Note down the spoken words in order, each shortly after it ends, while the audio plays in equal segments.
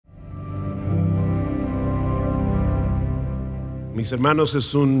Mis hermanos,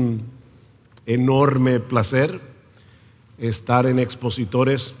 es un enorme placer estar en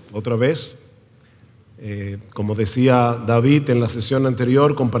Expositores otra vez. Como decía David en la sesión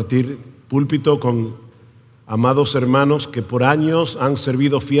anterior, compartir púlpito con amados hermanos que por años han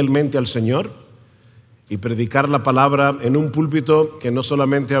servido fielmente al Señor y predicar la palabra en un púlpito que no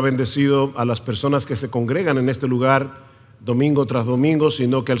solamente ha bendecido a las personas que se congregan en este lugar domingo tras domingo,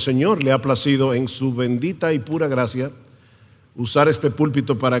 sino que al Señor le ha placido en su bendita y pura gracia usar este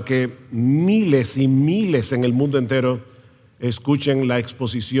púlpito para que miles y miles en el mundo entero escuchen la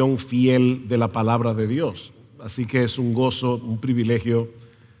exposición fiel de la palabra de Dios. Así que es un gozo, un privilegio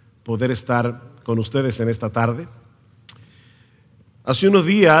poder estar con ustedes en esta tarde. Hace unos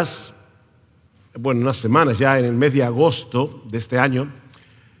días, unas semanas ya, en el mes de agosto de este año,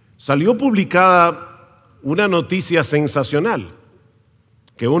 salió publicada una noticia sensacional,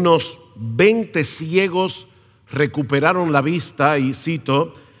 que unos 20 ciegos recuperaron la vista, y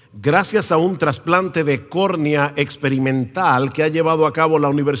cito, gracias a un trasplante de córnea experimental que ha llevado a cabo la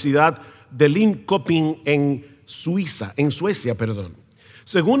Universidad de Linköping en Suecia.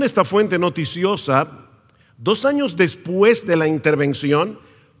 Según esta fuente noticiosa, 2 años después de la intervención,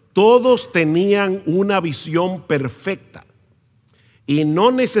 todos tenían una visión perfecta y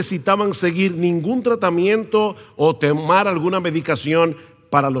no necesitaban seguir ningún tratamiento o tomar alguna medicación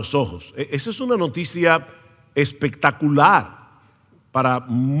para los ojos. Esa es una noticia espectacular para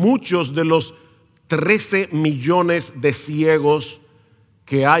muchos de los 13 millones de ciegos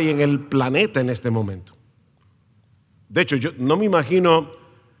que hay en el planeta en este momento. De hecho, yo no me imagino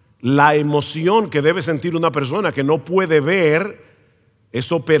la emoción que debe sentir una persona que no puede ver, es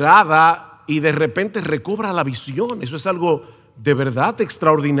operada y de repente recobra la visión. Eso es algo de verdad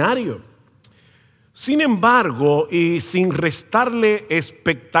extraordinario. Sin embargo, y sin restarle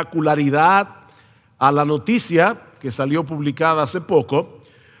espectacularidad a la noticia que salió publicada hace poco,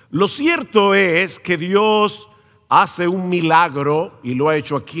 lo cierto es que Dios hace un milagro, y lo ha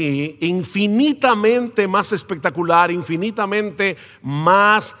hecho aquí, infinitamente más espectacular, infinitamente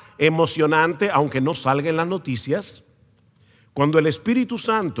más emocionante, aunque no salga en las noticias, cuando el Espíritu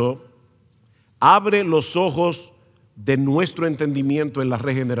Santo abre los ojos de nuestro entendimiento en la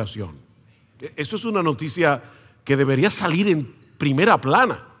regeneración. Eso es una noticia que debería salir en primera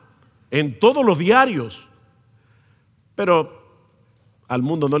plana, en todos los diarios, pero al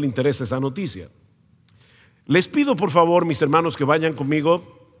mundo no le interesa esa noticia. Les pido por favor, mis hermanos, que vayan conmigo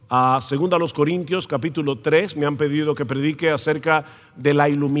a 2 Corintios capítulo 3. Me han pedido que predique acerca de la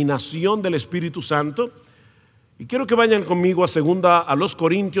iluminación del Espíritu Santo. Y quiero que vayan conmigo a 2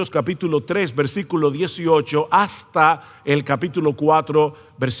 Corintios capítulo 3, versículo 18, hasta el capítulo 4,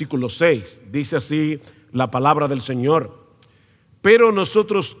 versículo 6. Dice así la palabra del Señor. Pero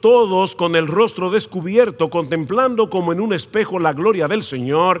nosotros todos, con el rostro descubierto, contemplando como en un espejo la gloria del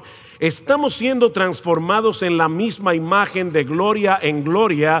Señor, estamos siendo transformados en la misma imagen de gloria en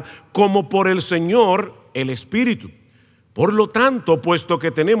gloria, como por el Señor, el Espíritu. Por lo tanto, puesto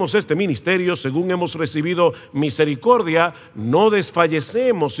que tenemos este ministerio, según hemos recibido misericordia, no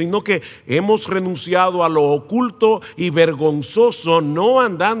desfallecemos, sino que hemos renunciado a lo oculto y vergonzoso, no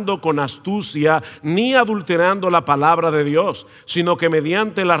andando con astucia ni adulterando la palabra de Dios, sino que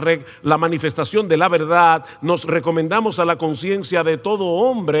mediante la manifestación de la verdad nos recomendamos a la conciencia de todo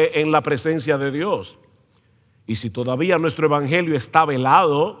hombre en la presencia de Dios. Y si todavía nuestro evangelio está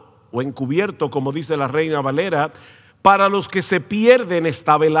velado o encubierto, como dice la Reina Valera, para los que se pierden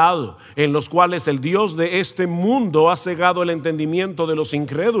está velado, en los cuales el Dios de este mundo ha cegado el entendimiento de los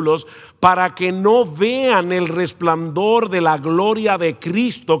incrédulos, para que no vean el resplandor de la gloria de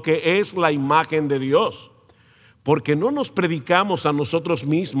Cristo, que es la imagen de Dios. Porque no nos predicamos a nosotros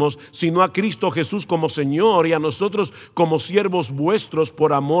mismos, sino a Cristo Jesús como Señor, y a nosotros como siervos vuestros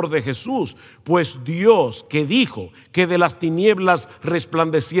por amor de Jesús. Pues Dios, que dijo que de las tinieblas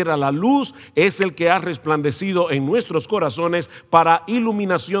resplandeciera la luz, es el que ha resplandecido en nuestros corazones para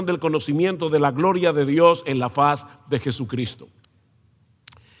iluminación del conocimiento de la gloria de Dios en la faz de Jesucristo.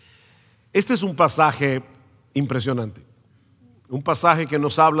 Este es un pasaje impresionante, un pasaje que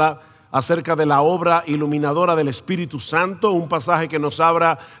nos habla acerca de la obra iluminadora del Espíritu Santo, un pasaje que nos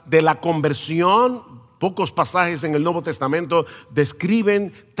habla de la conversión. Pocos pasajes en el Nuevo Testamento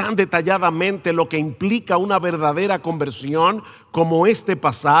describen tan detalladamente lo que implica una verdadera conversión como este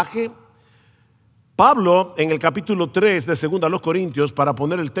pasaje. Pablo, en el capítulo 3 de 2 Corintios, para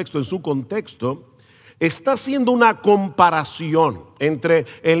poner el texto en su contexto, está haciendo una comparación entre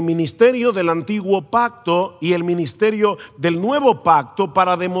el ministerio del antiguo pacto y el ministerio del nuevo pacto,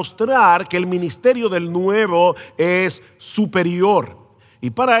 para demostrar que el ministerio del nuevo es superior Y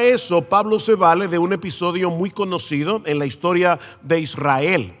para eso Pablo se vale de un episodio muy conocido en la historia de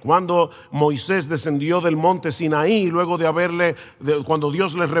Israel, cuando Moisés descendió del monte Sinaí, luego cuando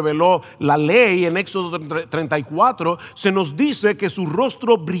Dios les reveló la ley en Éxodo 34, se nos dice que su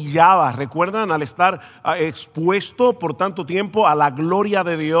rostro brillaba. ¿Recuerdan? Al estar expuesto por tanto tiempo a la gloria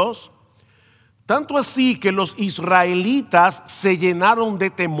de Dios. Tanto así que los israelitas se llenaron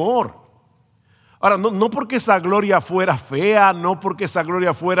de temor. Ahora, no porque esa gloria fuera fea, no porque esa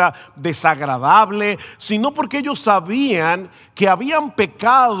gloria fuera desagradable, sino porque ellos sabían que habían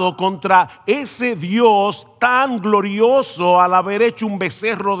pecado contra ese Dios tan glorioso al haber hecho un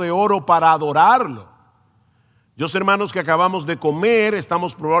becerro de oro para adorarlo. Yo, hermanos, que acabamos de comer,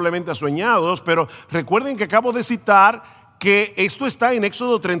 estamos probablemente asueñados, pero recuerden que acabo de citar que esto está en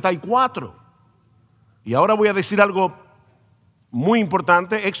Éxodo 34. Y ahora voy a decir algo muy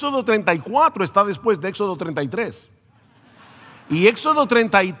importante. Éxodo 34 está después de Éxodo 33. Y Éxodo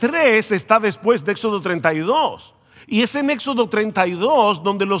 33 está después de Éxodo 32. Y es en Éxodo 32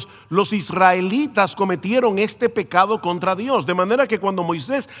 donde los israelitas cometieron este pecado contra Dios. De manera que cuando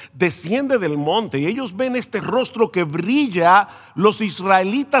Moisés desciende del monte y ellos ven este rostro que brilla, los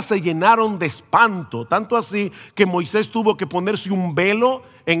israelitas se llenaron de espanto. Tanto así que Moisés tuvo que ponerse un velo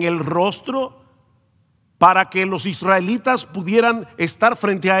en el rostro para que los israelitas pudieran estar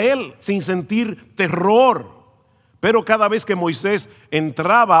frente a él sin sentir terror. Pero cada vez que Moisés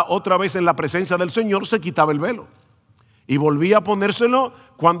entraba otra vez en la presencia del Señor, se quitaba el velo y volvía a ponérselo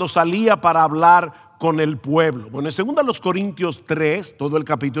cuando salía para hablar con el pueblo. Bueno, en 2 Corintios 3, todo el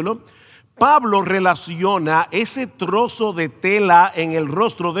capítulo, Pablo relaciona ese trozo de tela en el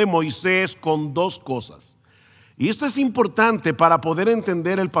rostro de Moisés con dos cosas. Y esto es importante para poder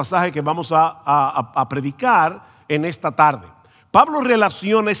entender el pasaje que vamos a predicar en esta tarde. Pablo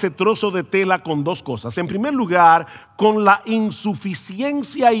relaciona ese trozo de tela con dos cosas. En primer lugar, con la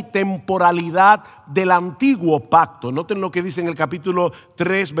insuficiencia y temporalidad del antiguo pacto. Noten lo que dice en el capítulo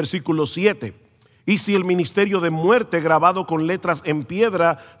 3, versículo 7. Y si el ministerio de muerte grabado con letras en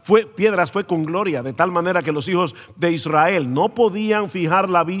piedras fue con gloria, de tal manera que los hijos de Israel no podían fijar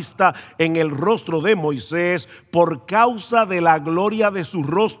la vista en el rostro de Moisés por causa de la gloria de su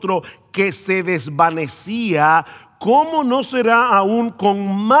rostro que se desvanecía, ¿cómo no será aún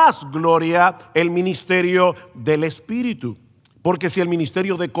con más gloria el ministerio del Espíritu? Porque si el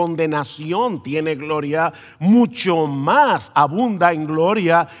ministerio de condenación tiene gloria, mucho más abunda en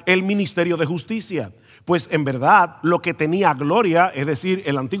gloria el ministerio de justicia. Pues en verdad lo que tenía gloria, es decir,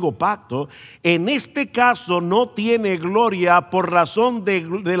 el antiguo pacto, en este caso no tiene gloria por razón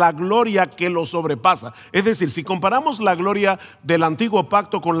de la gloria que lo sobrepasa. Es decir, si comparamos la gloria del antiguo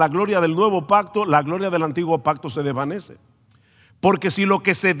pacto con la gloria del nuevo pacto, la gloria del antiguo pacto se desvanece. Porque si lo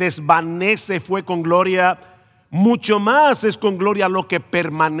que se desvanece fue con gloria, mucho más es con gloria lo que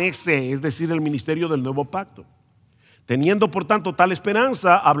permanece, es decir, el ministerio del nuevo pacto. Teniendo por tanto tal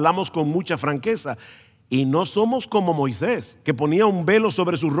esperanza, hablamos con mucha franqueza. Y no somos como Moisés, que ponía un velo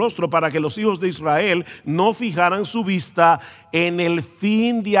sobre su rostro para que los hijos de Israel no fijaran su vista en el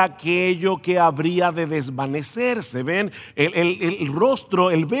fin de aquello que habría de desvanecerse. ¿Ven? El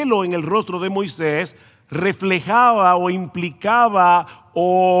rostro, el velo en el rostro de Moisés reflejaba o implicaba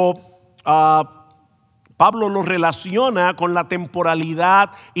Pablo lo relaciona con la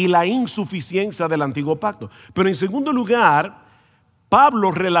temporalidad y la insuficiencia del antiguo pacto. Pero en segundo lugar, Pablo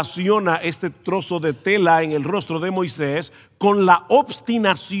relaciona este trozo de tela en el rostro de Moisés con la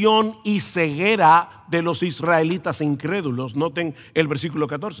obstinación y ceguera de los israelitas incrédulos. Noten el versículo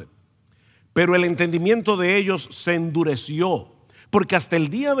 14. Pero el entendimiento de ellos se endureció. Porque hasta el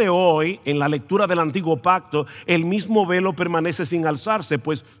día de hoy, en la lectura del antiguo pacto, el mismo velo permanece sin alzarse,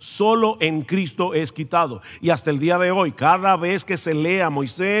 pues solo en Cristo es quitado. Y hasta el día de hoy, cada vez que se lee a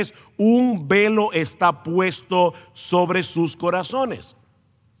Moisés, un velo está puesto sobre sus corazones.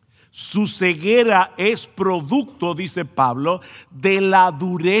 Su ceguera es producto, dice Pablo, de la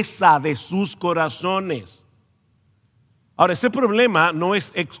dureza de sus corazones. Ahora, ese problema no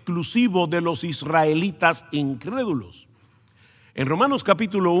es exclusivo de los israelitas incrédulos. En Romanos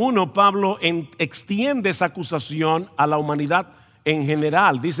capítulo 1, Pablo extiende esa acusación a la humanidad en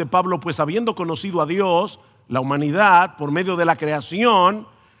general. Dice Pablo, pues habiendo conocido a Dios, la humanidad, por medio de la creación,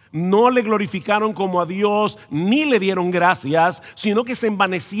 no le glorificaron como a Dios, ni le dieron gracias, sino que se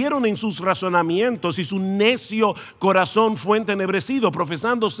envanecieron en sus razonamientos y su necio corazón fue entenebrecido.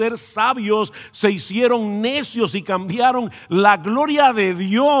 Profesando ser sabios, se hicieron necios y cambiaron la gloria de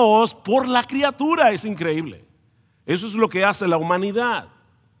Dios por la criatura. Es increíble. Eso es lo que hace la humanidad.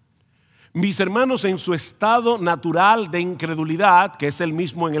 Mis hermanos, en su estado natural de incredulidad, que es el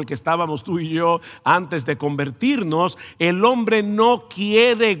mismo en el que estábamos tú y yo antes de convertirnos, el hombre no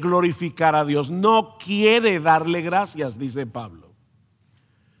quiere glorificar a Dios, no quiere darle gracias, dice Pablo.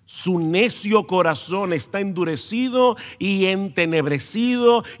 Su necio corazón está endurecido y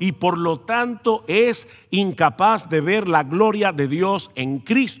entenebrecido y por lo tanto es incapaz de ver la gloria de Dios en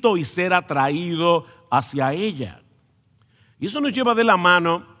Cristo y ser atraído hacia ella. Y eso nos lleva de la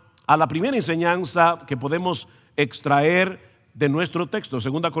mano a la primera enseñanza que podemos extraer de nuestro texto,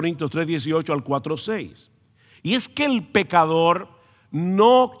 2 Corintios 3:18 al 4:6. Y es que el pecador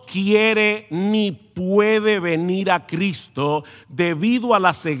no quiere ni puede venir a Cristo debido a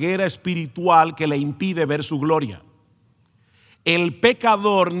la ceguera espiritual que le impide ver su gloria. El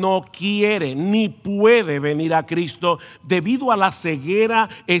pecador no quiere ni puede venir a Cristo debido a la ceguera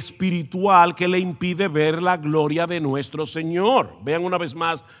espiritual que le impide ver la gloria de nuestro Señor. Vean una vez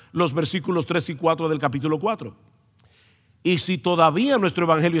más los versículos 3 y 4 del capítulo 4. Y si todavía nuestro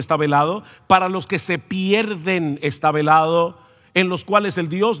evangelio está velado, para los que se pierden está velado, en los cuales el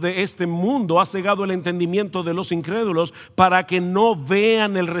Dios de este mundo ha cegado el entendimiento de los incrédulos para que no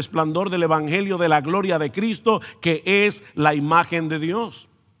vean el resplandor del evangelio de la gloria de Cristo, que es la imagen de Dios.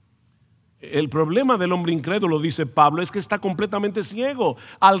 El problema del hombre incrédulo, dice Pablo, es que está completamente ciego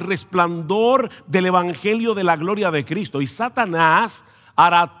al resplandor del evangelio de la gloria de Cristo. Y Satanás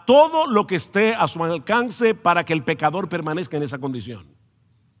hará todo lo que esté a su alcance para que el pecador permanezca en esa condición.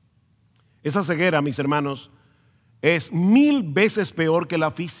 Esa ceguera, mis hermanos, es 1000 veces peor que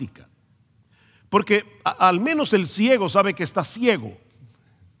la física. Porque al menos el ciego sabe que está ciego,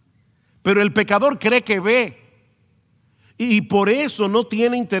 pero el pecador cree que ve. Y por eso no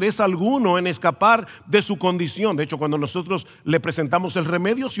tiene interés alguno en escapar de su condición. De hecho, cuando nosotros le presentamos el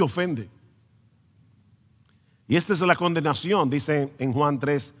remedio, se ofende. Y esta es la condenación, dice en Juan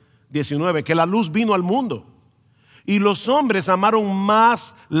 3:19, que la luz vino al mundo. Y los hombres amaron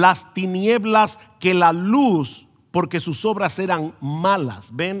más las tinieblas que la luz, porque sus obras eran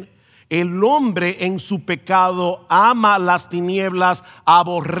malas. ¿Ven? El hombre en su pecado ama las tinieblas,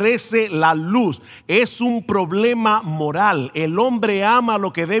 aborrece la luz. Es un problema moral. El hombre ama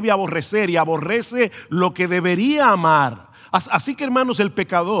lo que debe aborrecer y aborrece lo que debería amar. Así que, hermanos, el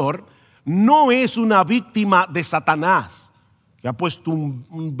pecador no es una víctima de Satanás, que ha puesto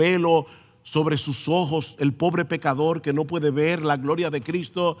un velo sobre sus ojos, el pobre pecador que no puede ver la gloria de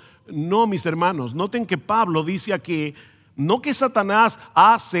Cristo. No, mis hermanos, noten que Pablo dice aquí, no que Satanás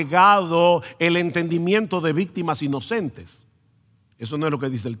ha cegado el entendimiento de víctimas inocentes. Eso no es lo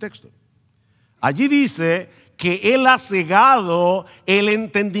que dice el texto. Allí dice que él ha cegado el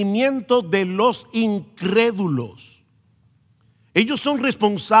entendimiento de los incrédulos. Ellos son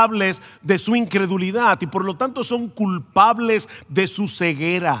responsables de su incredulidad y por lo tanto son culpables de su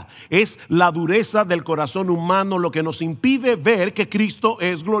ceguera. Es la dureza del corazón humano lo que nos impide ver que Cristo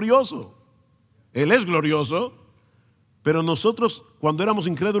es glorioso. Él es glorioso, pero nosotros cuando éramos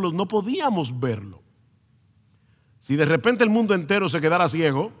incrédulos no podíamos verlo. Si de repente el mundo entero se quedara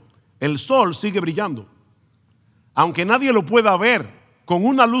ciego, el sol sigue brillando, aunque nadie lo pueda ver, con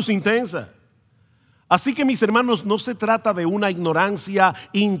una luz intensa. Así que, mis hermanos, no se trata de una ignorancia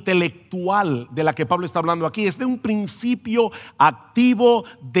intelectual de la que Pablo está hablando aquí. Es de un principio activo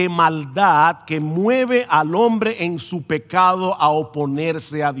de maldad que mueve al hombre en su pecado a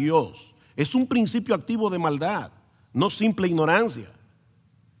oponerse a Dios. Es un principio activo de maldad, no simple ignorancia.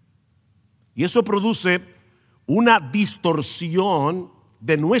 Y eso produce una distorsión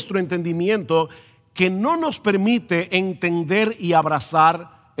de nuestro entendimiento que no nos permite entender y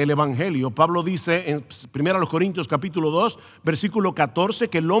abrazar el evangelio. Pablo dice en 1 Corintios capítulo 2 versículo 14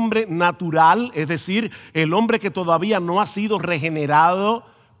 que el hombre natural, es decir, el hombre que todavía no ha sido regenerado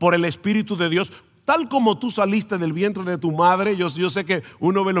por el Espíritu de Dios, tal como tú saliste del vientre de tu madre. Yo sé que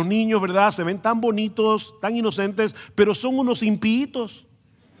uno ve los niños, ¿verdad? Se ven tan bonitos, tan inocentes, pero son unos impíos.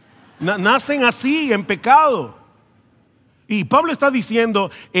 Nacen así, en pecado. Y Pablo está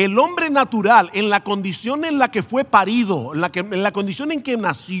diciendo, el hombre natural, en la condición en la que fue parido, en la condición en que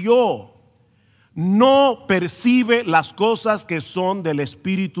nació, no percibe las cosas que son del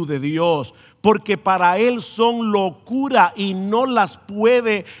Espíritu de Dios, porque para él son locura y no las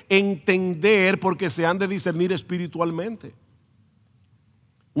puede entender porque se han de discernir espiritualmente.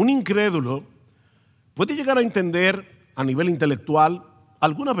 Un incrédulo puede llegar a entender a nivel intelectual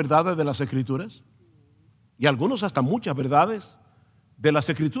algunas verdades de las Escrituras. Y algunos hasta muchas verdades de las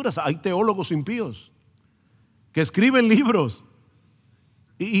Escrituras. Hay teólogos impíos que escriben libros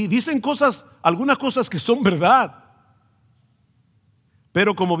y dicen cosas, algunas cosas que son verdad.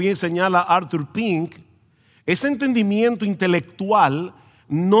 Pero como bien señala Arthur Pink, ese entendimiento intelectual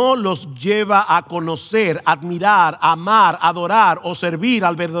no los lleva a conocer, admirar, amar, adorar o servir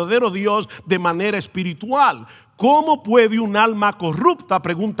al verdadero Dios de manera espiritual. ¿Cómo puede un alma corrupta,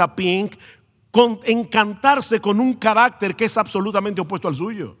 pregunta Pink, encantarse con un carácter que es absolutamente opuesto al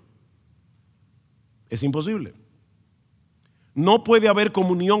suyo? Es imposible. No puede haber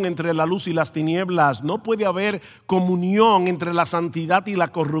comunión entre la luz y las tinieblas. No puede haber comunión entre la santidad y la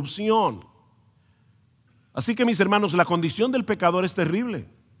corrupción. Así que, mis hermanos, la condición del pecador es terrible.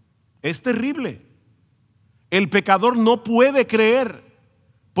 Es terrible. El pecador no puede creer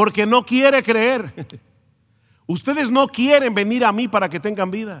porque no quiere creer. Ustedes no quieren venir a mí para que tengan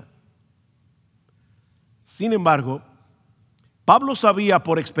vida. Sin embargo, Pablo sabía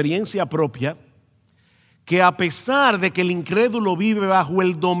por experiencia propia que a pesar de que el incrédulo vive bajo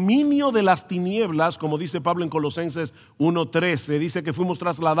el dominio de las tinieblas, como dice Pablo en Colosenses 1:13, dice que fuimos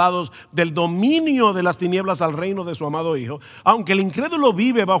trasladados del dominio de las tinieblas al reino de su amado Hijo. Aunque el incrédulo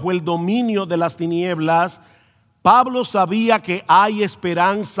vive bajo el dominio de las tinieblas, Pablo sabía que hay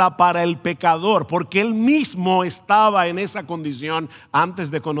esperanza para el pecador, porque él mismo estaba en esa condición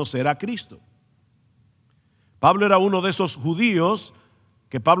antes de conocer a Cristo. Pablo era uno de esos judíos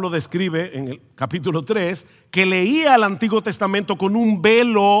que Pablo describe en el capítulo 3, que leía el Antiguo Testamento con un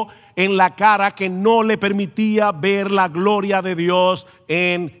velo en la cara que no le permitía ver la gloria de Dios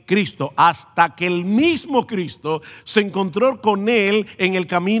en Cristo, hasta que el mismo Cristo se encontró con él en el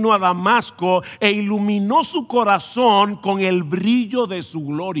camino a Damasco e iluminó su corazón con el brillo de su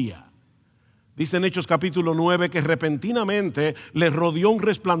gloria. Dice en Hechos capítulo 9 que repentinamente le rodeó un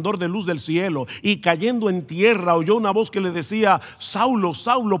resplandor de luz del cielo y cayendo en tierra oyó una voz que le decía: Saulo,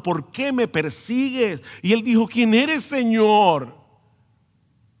 Saulo, ¿por qué me persigues? Y él dijo: ¿quién eres, Señor?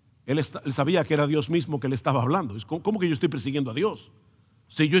 Él sabía que era Dios mismo que le estaba hablando. ¿Cómo que yo estoy persiguiendo a Dios?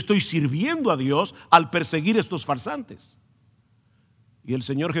 Si yo estoy sirviendo a Dios al perseguir estos farsantes. Y el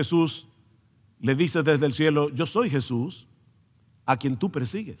Señor Jesús le dice desde el cielo: yo soy Jesús a quien tú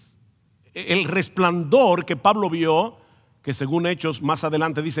persigues. El resplandor que Pablo vio, que según Hechos más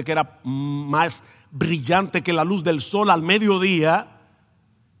adelante dice que era más brillante que la luz del sol al mediodía,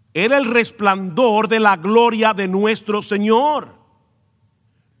 era el resplandor de la gloria de nuestro Señor.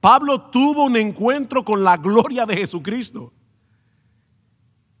 Pablo tuvo un encuentro con la gloria de Jesucristo.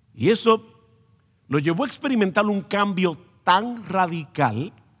 Y eso lo llevó a experimentar un cambio tan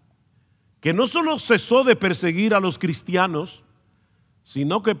radical que no solo cesó de perseguir a los cristianos,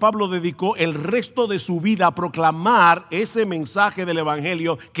 sino que Pablo dedicó el resto de su vida a proclamar ese mensaje del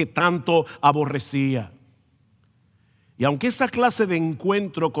evangelio que tanto aborrecía. Y aunque esa clase de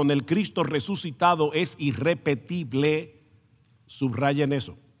encuentro con el Cristo resucitado es irrepetible, subrayen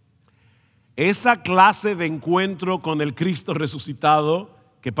eso. Esa clase de encuentro con el Cristo resucitado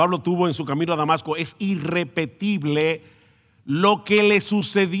que Pablo tuvo en su camino a Damasco es irrepetible. Lo que le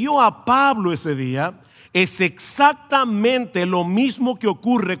sucedió a Pablo ese día es exactamente lo mismo que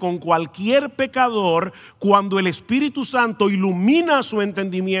ocurre con cualquier pecador cuando el Espíritu Santo ilumina su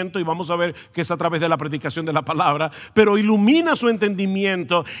entendimiento, y vamos a ver que es a través de la predicación de la palabra, pero ilumina su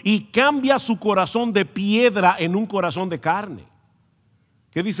entendimiento y cambia su corazón de piedra en un corazón de carne.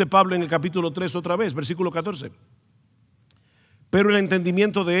 ¿Qué dice Pablo en el capítulo 3 otra vez, versículo 14? Pero el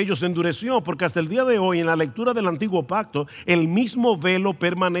entendimiento de ellos se endureció, porque hasta el día de hoy en la lectura del Antiguo Pacto el mismo velo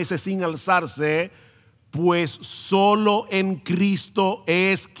permanece sin alzarse, pues solo en Cristo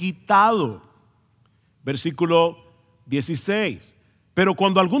es quitado. Versículo 16. Pero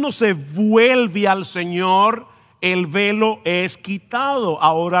cuando alguno se vuelve al Señor, el velo es quitado.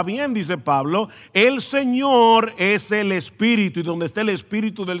 Ahora bien, dice Pablo, el Señor es el Espíritu, y donde está el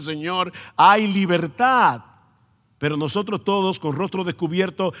Espíritu del Señor hay libertad. Pero nosotros todos, con rostro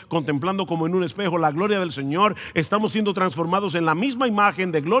descubierto, contemplando como en un espejo la gloria del Señor, estamos siendo transformados en la misma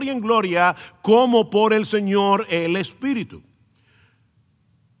imagen de gloria en gloria, como por el Señor el Espíritu.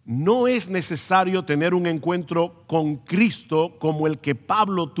 No es necesario tener un encuentro con Cristo como el que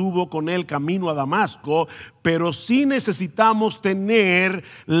Pablo tuvo con él camino a Damasco, pero sí necesitamos tener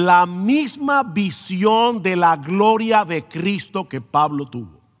la misma visión de la gloria de Cristo que Pablo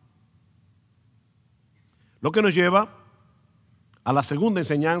tuvo. Lo que nos lleva a la segunda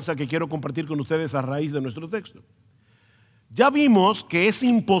enseñanza que quiero compartir con ustedes a raíz de nuestro texto. Ya vimos que es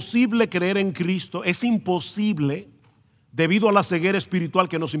imposible creer en Cristo, es imposible debido a la ceguera espiritual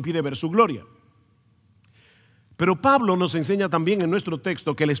que nos impide ver su gloria. Pero Pablo nos enseña también en nuestro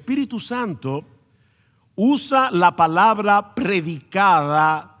texto que el Espíritu Santo usa la palabra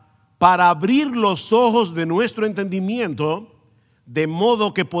predicada para abrir los ojos de nuestro entendimiento, de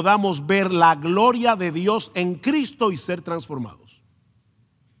modo que podamos ver la gloria de Dios en Cristo y ser transformados.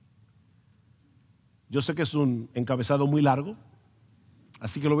 Yo sé que es un encabezado muy largo,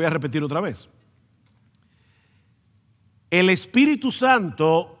 Así que lo voy a repetir otra vez. El Espíritu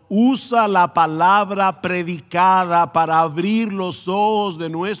Santo usa la palabra predicada para abrir los ojos de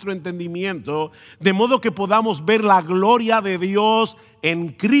nuestro entendimiento, de modo que podamos ver la gloria de Dios en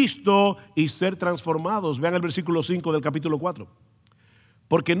Cristo y ser transformados. Vean el versículo 5 del capítulo 4.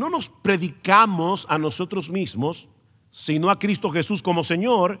 Porque no nos predicamos a nosotros mismos, sino a Cristo Jesús como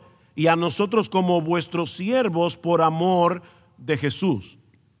Señor y a nosotros como vuestros siervos por amor de Jesús.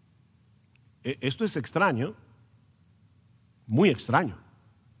 Esto es extraño, muy extraño.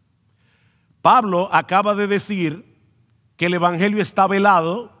 Pablo acaba de decir que el evangelio está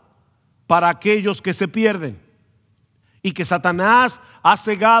velado para aquellos que se pierden y que Satanás ha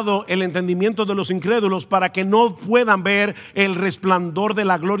cegado el entendimiento de los incrédulos para que no puedan ver el resplandor de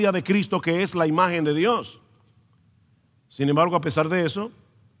la gloria de Cristo, que es la imagen de Dios. Sin embargo, a pesar de eso,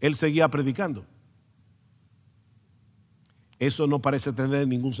 él seguía predicando. Eso no parece tener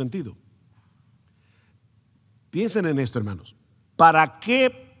ningún sentido. Piensen en esto, hermanos. ¿Para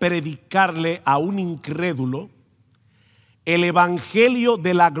qué predicarle a un incrédulo el evangelio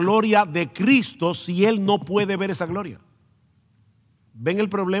de la gloria de Cristo si él no puede ver esa gloria? ¿Ven el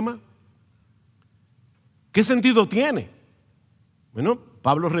problema? ¿Qué sentido tiene? Bueno,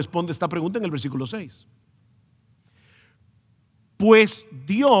 Pablo responde esta pregunta en el versículo 6. Pues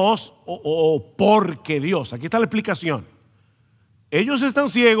Dios, o porque Dios, aquí está la explicación. Ellos están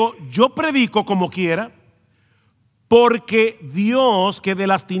ciegos, yo predico como quiera, porque Dios que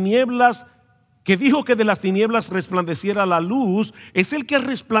dijo que de las tinieblas resplandeciera la luz, es el que ha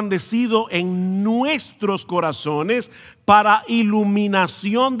resplandecido en nuestros corazones para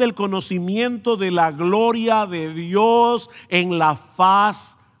iluminación del conocimiento de la gloria de Dios en la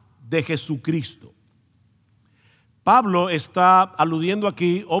faz de Jesucristo. Pablo está aludiendo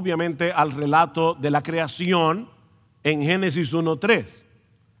aquí obviamente al relato de la creación en Génesis 1:3.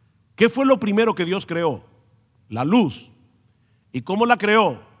 ¿Qué fue lo primero que Dios creó? La luz. ¿Y cómo la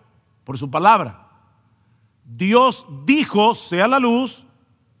creó? Por su palabra. Dios dijo, sea la luz,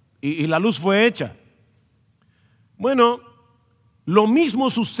 y la luz fue hecha. Bueno, lo mismo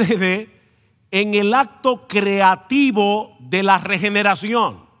sucede en el acto creativo de la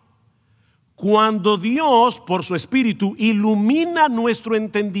regeneración. Cuando Dios, por su Espíritu, ilumina nuestro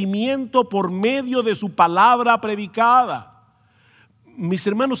entendimiento por medio de su palabra predicada. Mis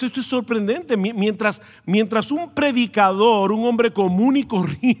hermanos, esto es sorprendente. Mientras un predicador, un hombre común y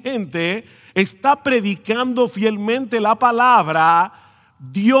corriente, está predicando fielmente la palabra,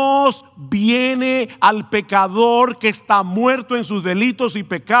 Dios viene al pecador que está muerto en sus delitos y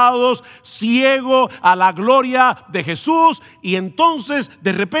pecados, ciego a la gloria de Jesús, y entonces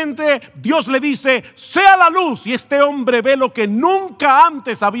de repente Dios le dice, sea la luz, y este hombre ve lo que nunca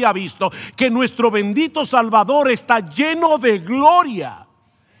antes había visto, que nuestro bendito Salvador está lleno de gloria,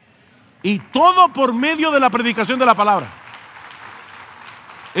 y todo por medio de la predicación de la palabra.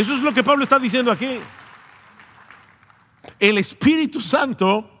 Eso es lo que Pablo está diciendo aquí. El Espíritu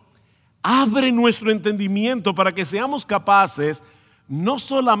Santo abre nuestro entendimiento para que seamos capaces no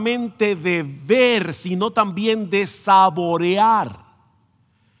solamente de ver, sino también de saborear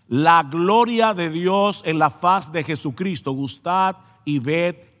la gloria de Dios en la faz de Jesucristo. Gustad y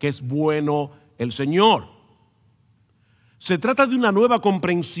ved que es bueno el Señor. Se trata de una nueva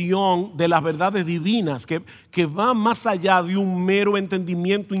comprensión de las verdades divinas que va más allá de un mero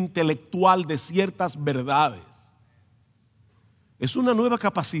entendimiento intelectual de ciertas verdades. Es una nueva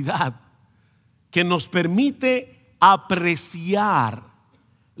capacidad que nos permite apreciar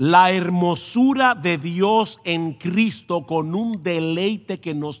la hermosura de Dios en Cristo con un deleite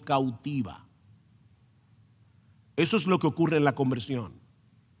que nos cautiva. Eso es lo que ocurre en la conversión.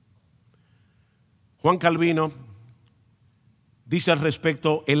 Juan Calvino dice al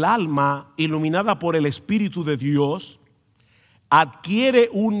respecto: el alma iluminada por el Espíritu de Dios adquiere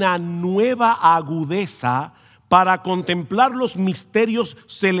una nueva agudeza para contemplar los misterios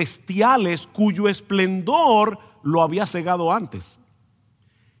celestiales cuyo esplendor lo había cegado antes.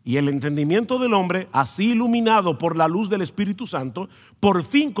 Y el entendimiento del hombre, así iluminado por la luz del Espíritu Santo, por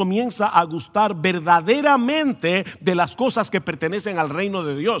fin comienza a gustar verdaderamente de las cosas que pertenecen al reino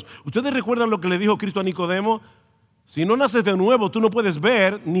de Dios. ¿Ustedes recuerdan lo que le dijo Cristo a Nicodemo? Si no naces de nuevo, tú no puedes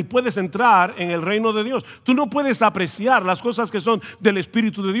ver ni puedes entrar en el reino de Dios. Tú no puedes apreciar las cosas que son del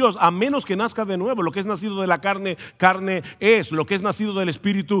Espíritu de Dios, a menos que nazca de nuevo. Lo que es nacido de la carne, carne es. Lo que es nacido del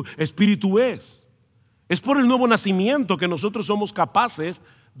Espíritu, Espíritu es. Es por el nuevo nacimiento que nosotros somos capaces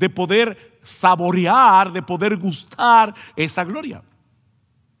de poder saborear, de poder gustar esa gloria.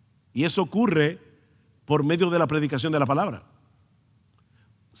 Y eso ocurre por medio de la predicación de la palabra.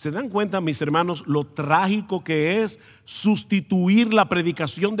 ¿Se dan cuenta, mis hermanos, lo trágico que es sustituir la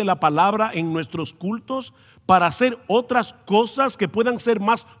predicación de la palabra en nuestros cultos para hacer otras cosas que puedan ser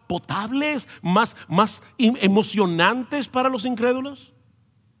más potables, más emocionantes para los incrédulos?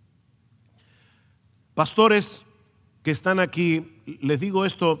 Pastores que están aquí, les digo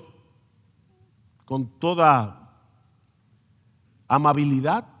esto con toda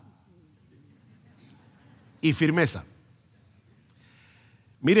amabilidad y firmeza.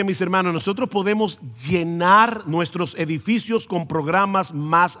 Miren, mis hermanos, nosotros podemos llenar nuestros edificios con programas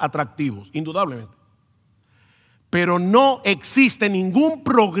más atractivos, indudablemente. Pero no existe ningún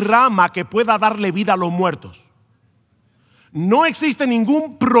programa que pueda darle vida a los muertos. No existe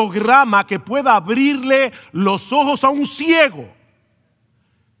ningún programa que pueda abrirle los ojos a un ciego.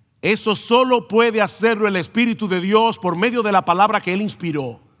 Eso solo puede hacerlo el Espíritu de Dios por medio de la palabra que Él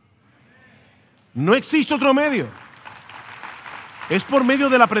inspiró. No existe otro medio. Es por medio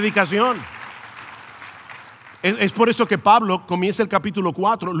de la predicación. Es por eso que Pablo comienza el capítulo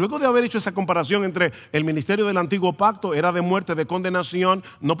 4, luego de haber hecho esa comparación entre el ministerio del antiguo pacto, era de muerte, de condenación,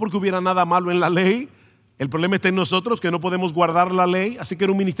 no porque hubiera nada malo en la ley. El problema está en nosotros, que no podemos guardar la ley, así que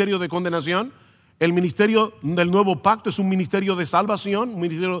era un ministerio de condenación. El ministerio del nuevo pacto es un ministerio de salvación, un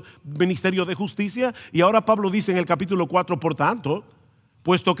ministerio de justicia. Y ahora Pablo dice en el capítulo 4, por tanto,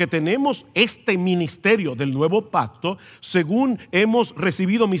 puesto que tenemos este ministerio del nuevo pacto, según hemos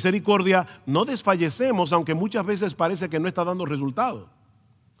recibido misericordia, no desfallecemos, aunque muchas veces parece que no está dando resultado,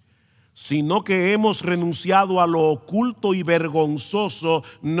 sino que hemos renunciado a lo oculto y vergonzoso,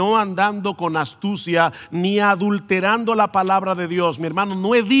 no andando con astucia ni adulterando la palabra de Dios. Mi hermano,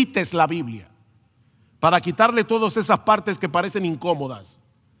 no edites la Biblia para quitarle todas esas partes que parecen incómodas.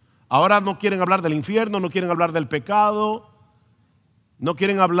 Ahora no quieren hablar del infierno, no quieren hablar del pecado, no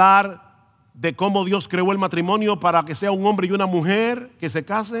quieren hablar de cómo Dios creó el matrimonio para que sea un hombre y una mujer que se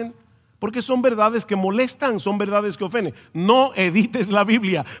casen, porque son verdades que molestan, son verdades que ofenden. No edites la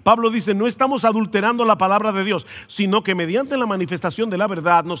Biblia. Pablo dice, no estamos adulterando la palabra de Dios, sino que mediante la manifestación de la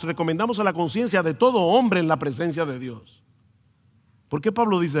verdad nos recomendamos a la conciencia de todo hombre en la presencia de Dios. ¿Por qué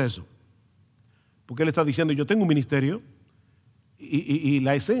Pablo dice eso? Porque él está diciendo, yo tengo un ministerio y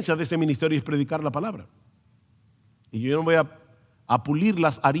la esencia de ese ministerio es predicar la palabra. Y yo no voy a pulir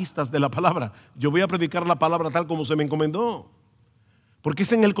las aristas de la palabra. Yo voy a predicar la palabra tal como se me encomendó. Porque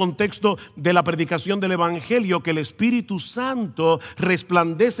es en el contexto de la predicación del Evangelio que el Espíritu Santo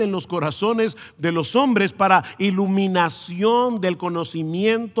resplandece en los corazones de los hombres para iluminación del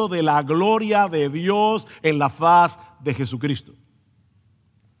conocimiento de la gloria de Dios en la faz de Jesucristo.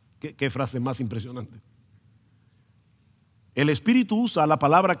 ¿Qué frase más impresionante? El Espíritu usa la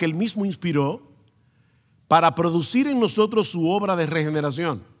palabra que Él mismo inspiró para producir en nosotros su obra de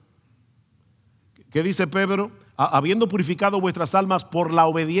regeneración. ¿Qué dice Pedro? Habiendo purificado vuestras almas por la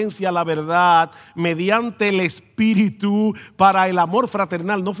obediencia a la verdad, mediante el Espíritu, para el amor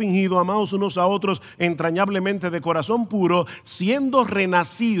fraternal no fingido, amados unos a otros entrañablemente de corazón puro, siendo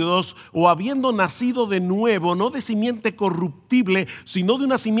renacidos o habiendo nacido de nuevo, no de simiente corruptible, sino de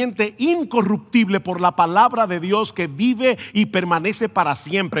una simiente incorruptible por la palabra de Dios que vive y permanece para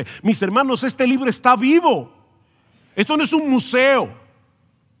siempre. Mis hermanos, este libro está vivo. Esto no es un museo.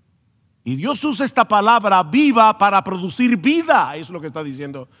 Y Dios usa esta palabra viva para producir vida. Es lo que está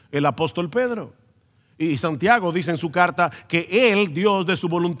diciendo el apóstol Pedro. Y Santiago dice en su carta que Él, Dios de su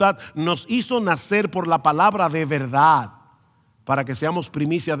voluntad, nos hizo nacer por la palabra de verdad, para que seamos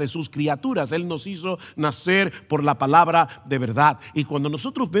primicia de sus criaturas. Él nos hizo nacer por la palabra de verdad. Y cuando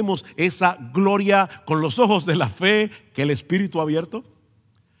nosotros vemos esa gloria con los ojos de la fe que el Espíritu ha abierto,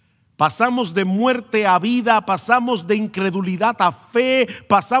 pasamos de muerte a vida, pasamos de incredulidad a fe,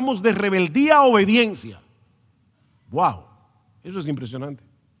 pasamos de rebeldía a obediencia. ¡Wow! Eso es impresionante.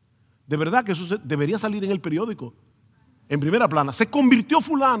 De verdad que eso debería salir en el periódico, en primera plana. Se convirtió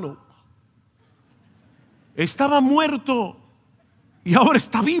fulano. Estaba muerto y ahora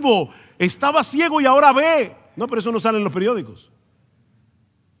está vivo. Estaba ciego y ahora ve. No, pero eso no sale en los periódicos.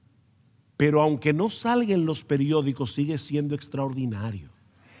 Pero aunque no salga en los periódicos, sigue siendo extraordinario.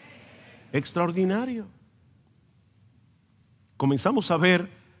 Extraordinario. Comenzamos a ver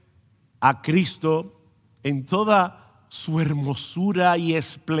a Cristo en toda su hermosura y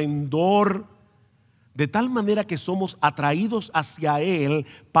esplendor, de tal manera que somos atraídos hacia Él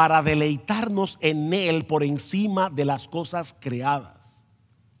para deleitarnos en Él por encima de las cosas creadas.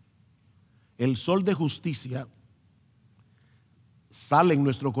 El sol de justicia sale en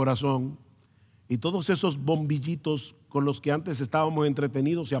nuestro corazón y todos esos bombillitos con los que antes estábamos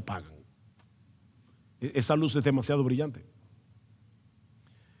entretenidos se apagan. Esa luz es demasiado brillante.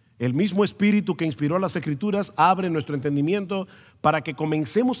 El mismo Espíritu que inspiró las Escrituras abre nuestro entendimiento para que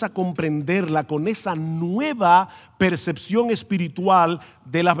comencemos a comprenderla con esa nueva percepción espiritual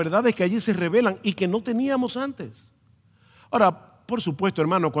de las verdades que allí se revelan y que no teníamos antes. Ahora, por supuesto,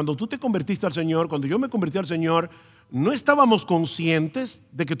 hermano, cuando tú te convertiste al Señor, cuando yo me convertí al Señor, no estábamos conscientes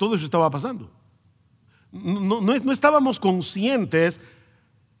de que todo eso estaba pasando. No estábamos conscientes,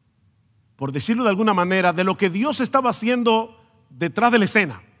 por decirlo de alguna manera, de lo que Dios estaba haciendo detrás de la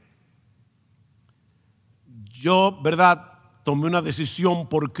escena. Yo, ¿verdad?, tomé una decisión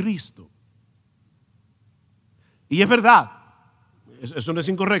por Cristo. Y es verdad, eso no es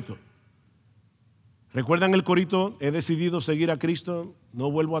incorrecto. ¿Recuerdan el corito? He decidido seguir a Cristo,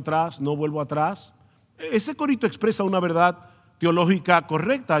 no vuelvo atrás, no vuelvo atrás. Ese corito expresa una verdad teológica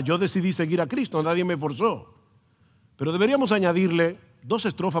correcta. Yo decidí seguir a Cristo, nadie me forzó. Pero deberíamos añadirle 2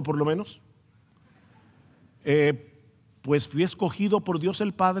 estrofas por lo menos. Pues fui escogido por Dios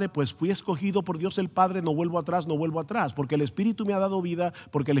el Padre, pues fui escogido por Dios el Padre, no vuelvo atrás, no vuelvo atrás, porque el Espíritu me ha dado vida,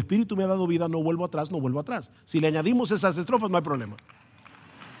 porque el Espíritu me ha dado vida, no vuelvo atrás, no vuelvo atrás. Si le añadimos esas estrofas no hay problema.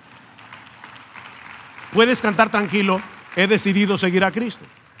 Puedes cantar tranquilo, he decidido seguir a Cristo.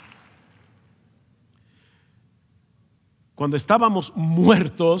 Cuando estábamos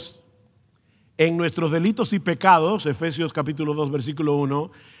muertos en nuestros delitos y pecados, Efesios capítulo 2, versículo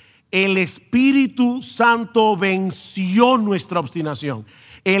 1, el Espíritu Santo venció nuestra obstinación.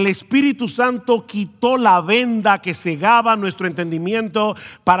 El Espíritu Santo quitó la venda que cegaba nuestro entendimiento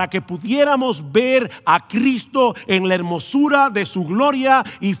para que pudiéramos ver a Cristo en la hermosura de su gloria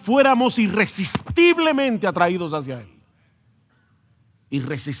y fuéramos irresistiblemente atraídos hacia Él.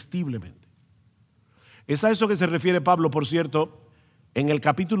 Irresistiblemente. Es a eso que se refiere Pablo, por cierto, en el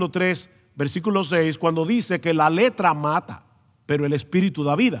capítulo 3, versículo 6, cuando dice que la letra mata, pero el Espíritu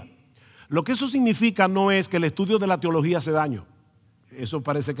da vida. Lo que eso significa no es que el estudio de la teología hace daño. Eso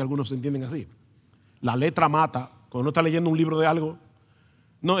parece que algunos entienden así. La letra mata. Cuando uno está leyendo un libro de algo,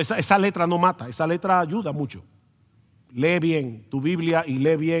 no, esa letra no mata, esa letra ayuda mucho. Lee bien tu Biblia y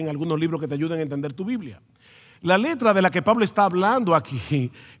lee bien algunos libros que te ayuden a entender tu Biblia. La letra de la que Pablo está hablando aquí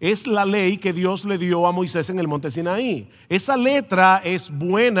es la ley que Dios le dio a Moisés en el monte Sinaí. Esa letra es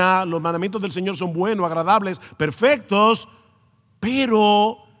buena, los mandamientos del Señor son buenos, agradables, perfectos,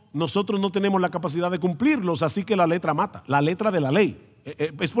 pero nosotros no tenemos la capacidad de cumplirlos, así que la letra mata, la letra de la ley.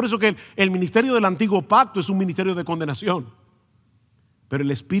 Es por eso que el ministerio del antiguo pacto es un ministerio de condenación, pero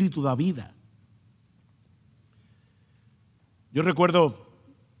el Espíritu da vida. Yo recuerdo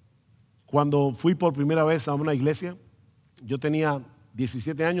cuando fui por primera vez a una iglesia, yo tenía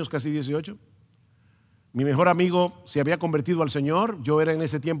 17 años, casi 18. Mi mejor amigo se había convertido al Señor, yo era en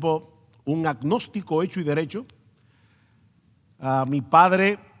ese tiempo un agnóstico hecho y derecho. Mi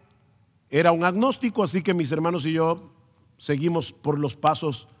padre era un agnóstico, así que mis hermanos y yo seguimos por los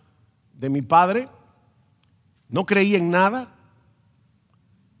pasos de mi padre. No creí en nada,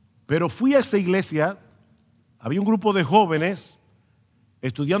 pero fui a esa iglesia. Había un grupo de jóvenes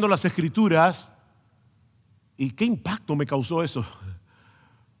estudiando las Escrituras y qué impacto me causó eso.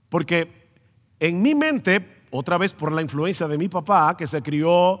 Porque en mi mente, otra vez por la influencia de mi papá, que se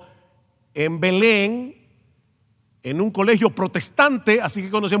crió en Belén, en un colegio protestante, así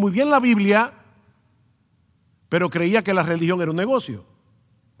que conocía muy bien la Biblia, pero creía que la religión era un negocio.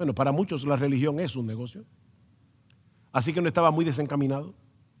 Bueno, para muchos la religión es un negocio. Así que no estaba muy desencaminado.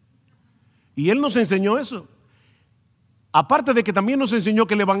 Y él nos enseñó eso. Aparte de que también nos enseñó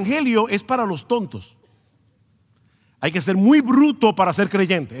que el evangelio es para los tontos. Hay que ser muy bruto para ser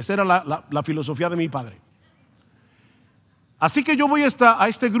creyente. Esa era la filosofía de mi padre. Así que yo voy a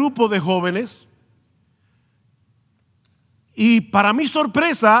este grupo de jóvenes y para mi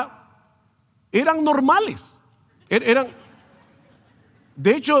sorpresa eran normales.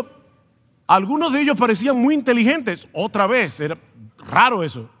 De hecho, algunos de ellos parecían muy inteligentes. Otra vez, era raro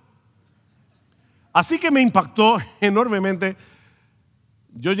eso. Así que me impactó enormemente.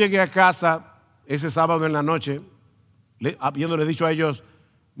 Yo llegué a casa ese sábado en la noche, habiéndole dicho a ellos,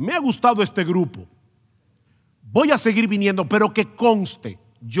 me ha gustado este grupo, voy a seguir viniendo, pero que conste,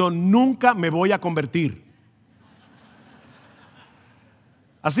 yo nunca me voy a convertir.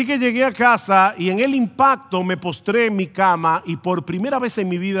 Así que llegué a casa y en el impacto me postré en mi cama y por primera vez en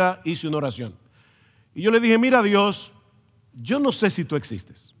mi vida hice una oración. Y yo le dije, mira Dios, yo no sé si tú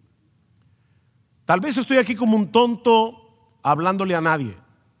existes. Tal vez estoy aquí como un tonto hablándole a nadie.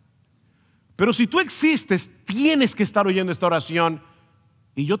 Pero si tú existes, tienes que estar oyendo esta oración.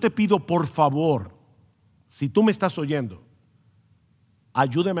 Y yo te pido, por favor, si tú me estás oyendo,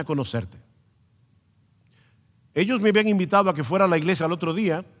 ayúdame a conocerte. Ellos me habían invitado a que fuera a la iglesia al otro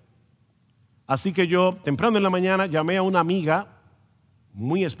día. Así que yo, temprano en la mañana, llamé a una amiga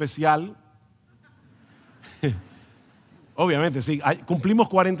muy especial. Obviamente, sí, cumplimos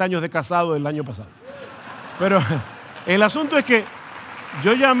 40 años de casado el año pasado. Pero el asunto es que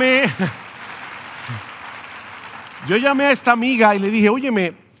yo llamé a esta amiga y le dije,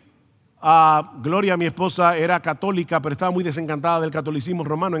 óyeme, Gloria, mi esposa, era católica, pero estaba muy desencantada del catolicismo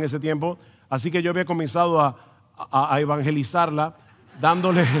romano en ese tiempo, así que yo había comenzado a evangelizarla,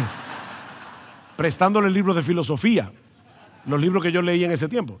 prestándole libros de filosofía, los libros que yo leía en ese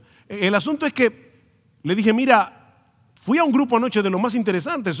tiempo. El asunto es que le dije, mira, fui a un grupo anoche de lo más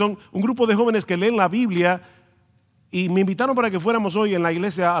interesante, son un grupo de jóvenes que leen la Biblia y me invitaron para que fuéramos hoy a la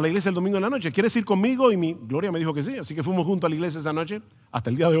iglesia el domingo en la noche. ¿Quieres ir conmigo? Y Gloria me dijo que sí, así que fuimos juntos a la iglesia esa noche,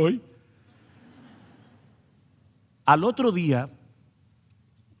 hasta el día de hoy. Al otro día,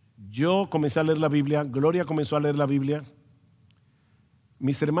 yo comencé a leer la Biblia, Gloria comenzó a leer la Biblia.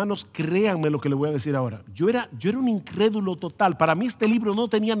 Mis hermanos, créanme lo que les voy a decir ahora. Yo era un incrédulo total. Para mí este libro no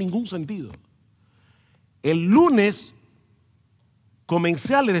tenía ningún sentido. El lunes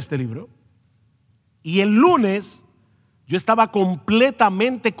comencé a leer este libro y el lunes yo estaba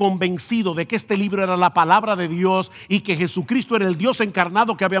completamente convencido de que este libro era la palabra de Dios y que Jesucristo era el Dios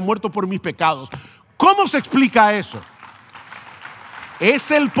encarnado que había muerto por mis pecados. ¿Cómo se explica eso?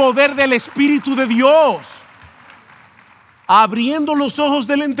 Es el poder del Espíritu de Dios abriendo los ojos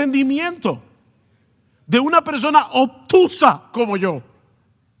del entendimiento de una persona obtusa como yo.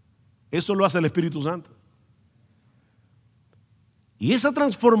 Eso lo hace el Espíritu Santo. Y esa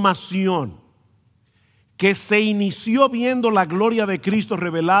transformación que se inició viendo la gloria de Cristo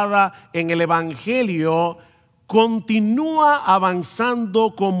revelada en el Evangelio, continúa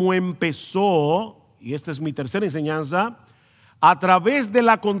avanzando como empezó, y esta es mi tercera enseñanza, a través de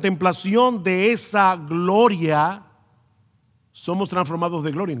la contemplación de esa gloria, somos transformados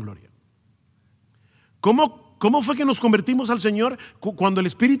de gloria en gloria. ¿Cómo fue que nos convertimos al Señor? Cuando el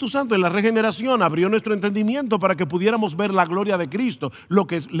Espíritu Santo en la regeneración abrió nuestro entendimiento para que pudiéramos ver la gloria de Cristo. Lo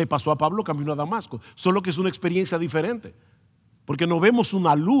que le pasó a Pablo camino a Damasco, solo que es una experiencia diferente, porque no vemos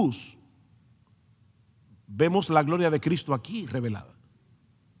una luz, vemos la gloria de Cristo aquí revelada.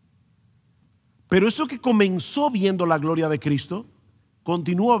 Pero eso que comenzó viendo la gloria de Cristo,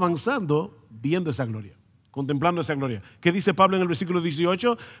 continúa avanzando viendo esa gloria, contemplando esa gloria. ¿Qué dice Pablo en el versículo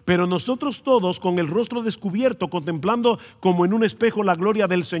 18? Pero nosotros todos con el rostro descubierto, contemplando como en un espejo la gloria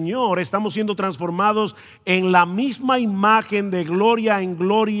del Señor, estamos siendo transformados en la misma imagen de gloria en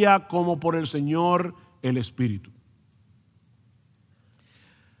gloria como por el Señor el Espíritu.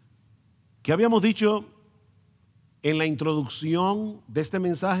 ¿Qué habíamos dicho en la introducción de este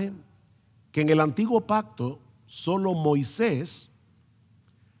mensaje? Que en el antiguo pacto solo Moisés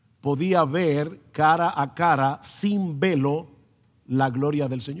podía ver cara a cara, sin velo, la gloria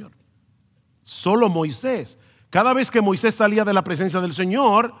del Señor. Solo Moisés. Cada vez que Moisés salía de la presencia del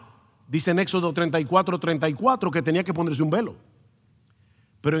Señor, dice en Éxodo 34, que tenía que ponerse un velo.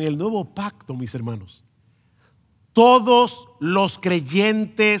 Pero en el nuevo pacto, mis hermanos, todos los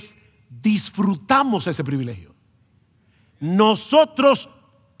creyentes disfrutamos ese privilegio. Nosotros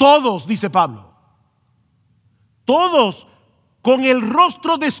todos, dice Pablo, todos con el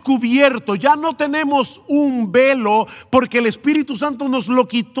rostro descubierto, ya no tenemos un velo porque el Espíritu Santo nos lo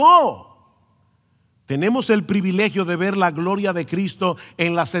quitó. Tenemos el privilegio de ver la gloria de Cristo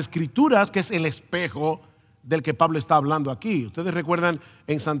en las Escrituras, que es el espejo del que Pablo está hablando aquí. Ustedes recuerdan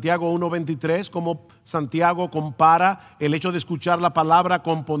en Santiago 1:23 cómo Santiago compara el hecho de escuchar la palabra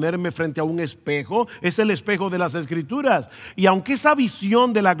con ponerme frente a un espejo. Es el espejo de las Escrituras. Y aunque esa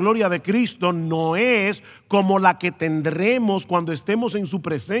visión de la gloria de Cristo no es como la que tendremos cuando estemos en su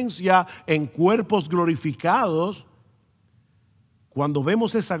presencia en cuerpos glorificados, cuando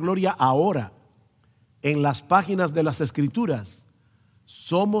vemos esa gloria ahora en las páginas de las Escrituras,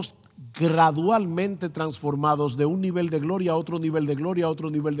 somos gradualmente transformados de un nivel de gloria a otro nivel de gloria, a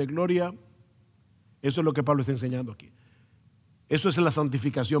otro nivel de gloria. Eso es lo que Pablo está enseñando aquí. Eso es la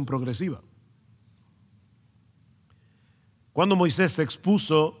santificación progresiva. Cuando Moisés se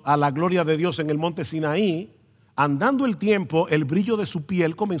expuso a la gloria de Dios en el monte Sinaí, andando el tiempo, el brillo de su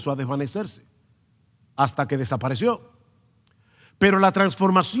piel comenzó a desvanecerse hasta que desapareció. Pero la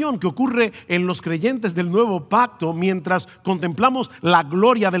transformación que ocurre en los creyentes del nuevo pacto mientras contemplamos la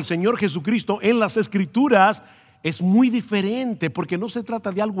gloria del Señor Jesucristo en las Escrituras es muy diferente, porque no se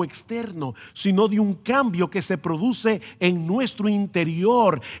trata de algo externo, sino de un cambio que se produce en nuestro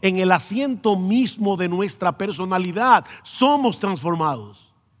interior, en el asiento mismo de nuestra personalidad. Somos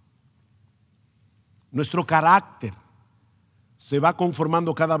transformados. Nuestro carácter se va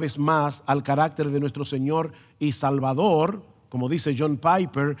conformando cada vez más al carácter de nuestro Señor y Salvador, como dice John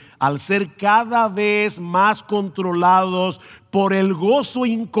Piper, al ser cada vez más controlados por el gozo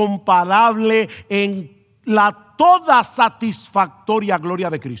incomparable en la toda satisfactoria gloria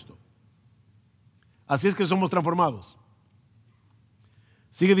de Cristo. Así es que somos transformados.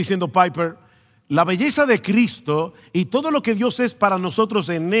 Sigue diciendo Piper, la belleza de Cristo y todo lo que Dios es para nosotros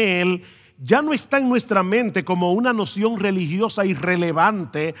en Él ya no está en nuestra mente como una noción religiosa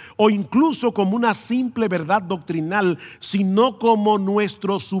irrelevante o incluso como una simple verdad doctrinal, sino como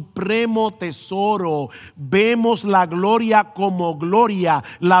nuestro supremo tesoro. Vemos la gloria como gloria,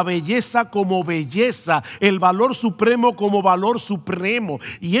 la belleza como belleza, el valor supremo como valor supremo.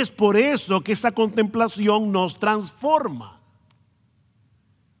 Y es por eso que esa contemplación nos transforma.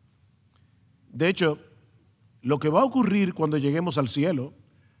 De hecho, lo que va a ocurrir cuando lleguemos al cielo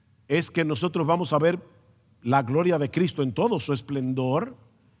es que nosotros vamos a ver la gloria de Cristo en todo su esplendor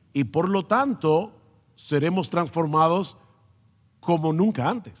y por lo tanto seremos transformados como nunca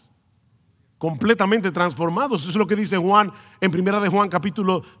antes. Completamente transformados. Eso es lo que dice Juan en 1 de Juan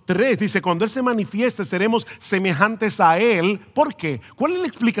capítulo 3. Dice, cuando Él se manifieste seremos semejantes a Él. ¿Por qué? ¿Cuál es la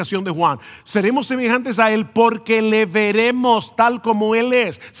explicación de Juan? Seremos semejantes a Él porque le veremos tal como Él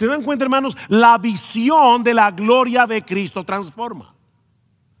es. ¿Se dan cuenta, hermanos? La visión de la gloria de Cristo transforma.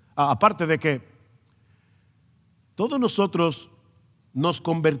 Aparte de que todos nosotros nos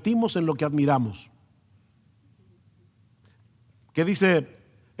convertimos en lo que admiramos. ¿Qué dice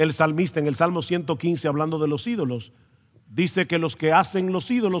el salmista en el Salmo 115 hablando de los ídolos? Dice que los que hacen los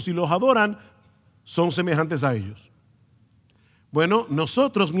ídolos y los adoran son semejantes a ellos. Bueno,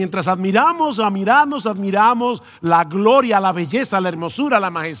 nosotros mientras admiramos la gloria, la belleza, la hermosura, la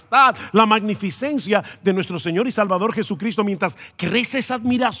majestad, la magnificencia de nuestro Señor y Salvador Jesucristo, mientras crece esa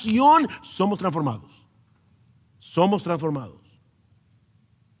admiración, somos transformados. Somos transformados.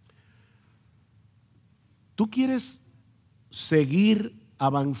 ¿Tú quieres seguir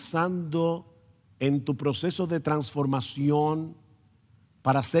avanzando en tu proceso de transformación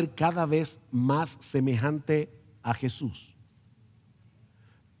para ser cada vez más semejante a Jesús?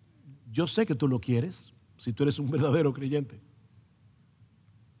 Yo sé que tú lo quieres, si tú eres un verdadero creyente.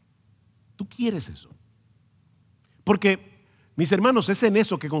 Tú quieres eso. Porque, mis hermanos, es en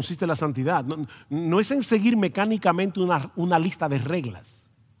eso que consiste la santidad. No es en seguir mecánicamente una lista de reglas.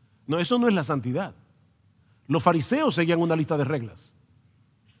 No, eso no es la santidad. Los fariseos seguían una lista de reglas.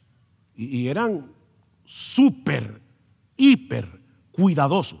 Y eran súper, hiper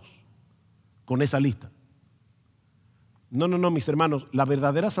cuidadosos con esa lista. No, mis hermanos, la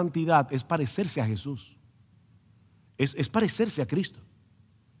verdadera santidad es parecerse a Jesús. Es parecerse a Cristo.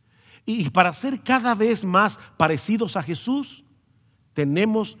 Y para ser cada vez más parecidos a Jesús,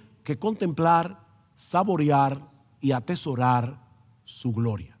 tenemos que contemplar, saborear y atesorar su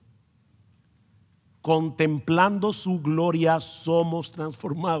gloria. Contemplando su gloria somos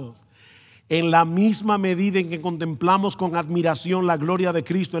transformados. En la misma medida en que contemplamos con admiración la gloria de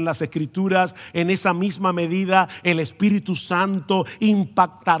Cristo en las Escrituras, en esa misma medida el Espíritu Santo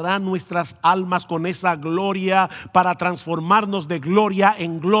impactará nuestras almas con esa gloria para transformarnos de gloria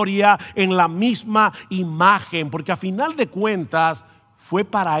en la misma imagen. Porque a final de cuentas fue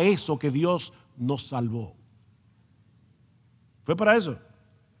para eso que Dios nos salvó. Fue para eso.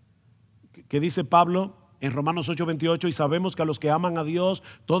 ¿Qué dice Pablo en Romanos 8:28? Y sabemos que a los que aman a Dios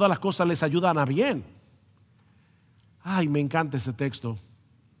todas las cosas les ayudan a bien. Ay, me encanta ese texto.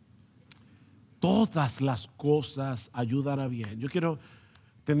 Todas las cosas ayudan a bien. Yo quiero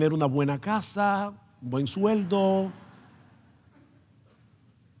tener una buena casa, buen sueldo,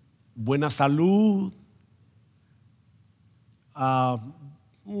 buena salud.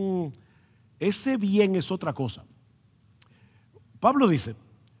 Ese bien es otra cosa. Pablo dice,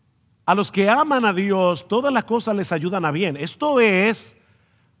 a los que aman a Dios, todas las cosas les ayudan a bien. Esto es,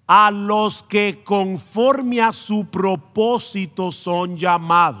 a los que conforme a su propósito son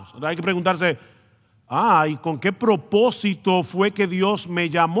llamados. Hay que preguntarse, ¿y con qué propósito fue que Dios me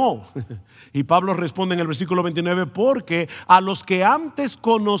llamó? Y Pablo responde en el versículo 29, porque a los que antes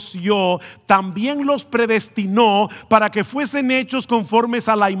conoció, también los predestinó para que fuesen hechos conformes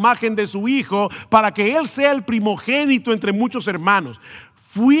a la imagen de su Hijo, para que Él sea el primogénito entre muchos hermanos.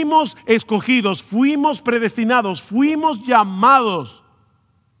 Fuimos escogidos, fuimos predestinados, fuimos llamados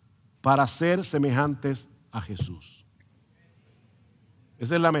para ser semejantes a Jesús.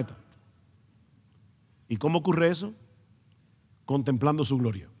 Esa es la meta. ¿Y cómo ocurre eso? Contemplando su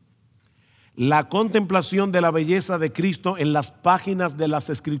gloria. La contemplación de la belleza de Cristo en las páginas de las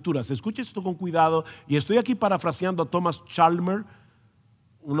Escrituras. Escuche esto con cuidado, y estoy aquí parafraseando a Thomas Chalmers,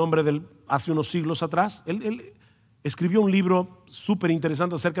 un hombre hace unos siglos atrás. escribió un libro súper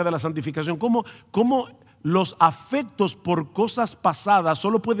interesante acerca de la santificación. Cómo los afectos por cosas pasadas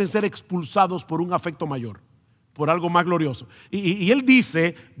solo pueden ser expulsados por un afecto mayor, por algo más glorioso. Y él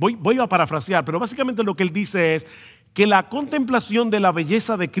dice, voy a parafrasear, pero básicamente lo que él dice es que la contemplación de la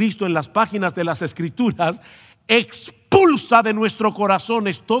belleza de Cristo en las páginas de las Escrituras expulsa de nuestros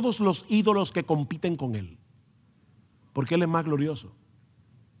corazones todos los ídolos que compiten con Él. Porque Él es más glorioso.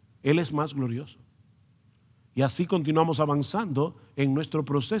 Él es más glorioso. Y así continuamos avanzando en nuestro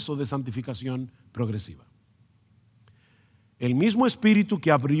proceso de santificación progresiva. El mismo Espíritu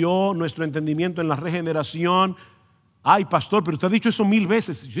que abrió nuestro entendimiento en la regeneración. Ay, pastor, pero usted ha dicho eso 1000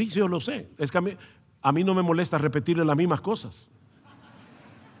 veces. Sí, yo lo sé. Es que a mí no me molesta repetirle las mismas cosas.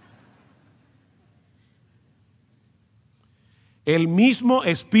 El mismo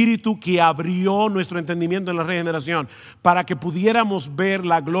Espíritu que abrió nuestro entendimiento en la regeneración para que pudiéramos ver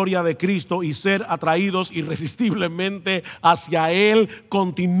la gloria de Cristo y ser atraídos irresistiblemente hacia Él,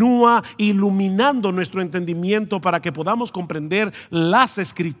 continúa iluminando nuestro entendimiento para que podamos comprender las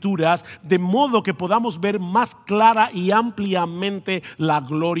Escrituras de modo que podamos ver más clara y ampliamente la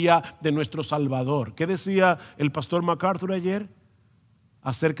gloria de nuestro Salvador. ¿Qué decía el pastor MacArthur ayer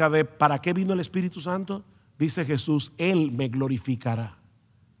acerca de para qué vino el Espíritu Santo? Dice Jesús, Él me glorificará,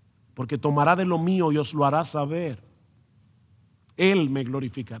 porque tomará de lo mío y os lo hará saber. Él me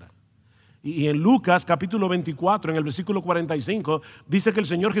glorificará. Y en Lucas capítulo 24, en el versículo 45, dice que el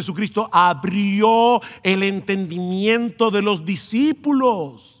Señor Jesucristo abrió el entendimiento de los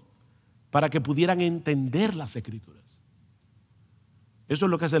discípulos para que pudieran entender las Escrituras. Eso es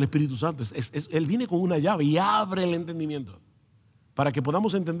lo que hace el Espíritu Santo. Él viene con una llave y abre el entendimiento para que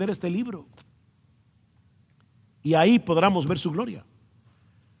podamos entender este libro. Y ahí podremos ver su gloria.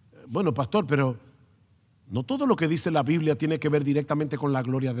 Bueno, pastor, pero no todo lo que dice la Biblia tiene que ver directamente con la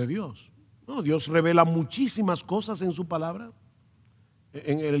gloria de Dios. No, Dios revela muchísimas cosas en su palabra.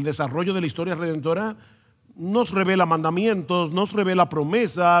 En el desarrollo de la historia redentora nos revela mandamientos, nos revela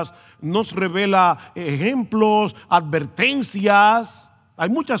promesas, nos revela ejemplos, advertencias. Hay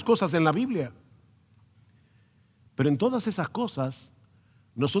muchas cosas en la Biblia. Pero en todas esas cosas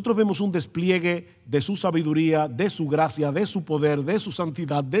nosotros vemos un despliegue de su sabiduría, de su gracia, de su poder, de su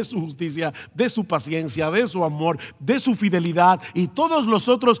santidad, de su justicia, de su paciencia, de su amor, de su fidelidad y todos los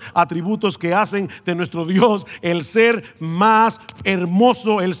otros atributos que hacen de nuestro Dios el ser más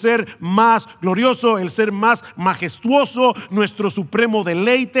hermoso, el ser más glorioso, el ser más majestuoso, nuestro supremo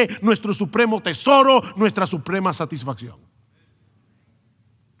deleite, nuestro supremo tesoro, nuestra suprema satisfacción.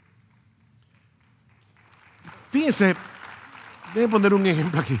 Fíjense. Déjenme poner un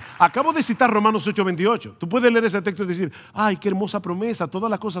ejemplo aquí. Acabo de citar Romanos 8:28. Tú puedes leer ese texto y decir, ay, qué hermosa promesa, todas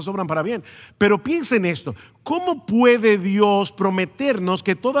las cosas obran para bien. Pero piensa en esto, ¿cómo puede Dios prometernos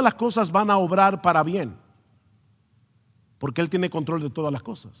que todas las cosas van a obrar para bien? Porque Él tiene control de todas las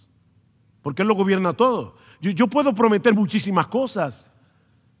cosas. Porque Él lo gobierna todo. Yo puedo prometer muchísimas cosas.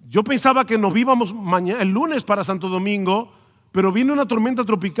 Yo pensaba que nos íbamos el lunes para Santo Domingo, pero vino una tormenta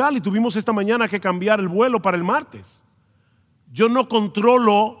tropical y tuvimos esta mañana que cambiar el vuelo para el martes. Yo no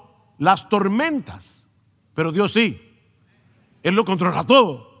controlo las tormentas, pero Dios sí. Él lo controla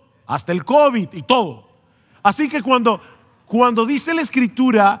todo, hasta el COVID y todo. Así que cuando dice la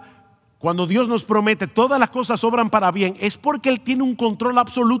Escritura, cuando Dios nos promete todas las cosas obran para bien, es porque Él tiene un control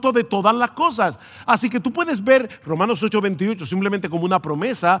absoluto de todas las cosas. Así que tú puedes ver Romanos 8:28 simplemente como una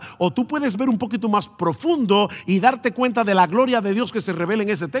promesa, o tú puedes ver un poquito más profundo y darte cuenta de la gloria de Dios que se revela en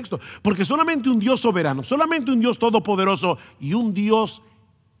ese texto. Porque solamente un Dios soberano, solamente un Dios todopoderoso y un Dios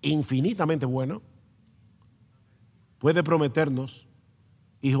infinitamente bueno puede prometernos,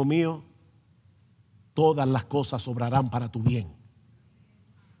 hijo mío, todas las cosas obrarán para tu bien.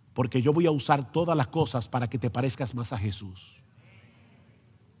 Porque yo voy a usar todas las cosas para que te parezcas más a Jesús.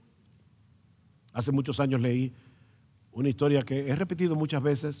 Hace muchos años leí una historia que he repetido muchas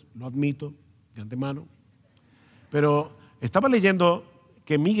veces, lo admito de antemano, pero estaba leyendo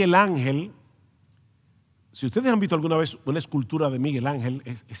que Miguel Ángel, si ustedes han visto alguna vez una escultura de Miguel Ángel,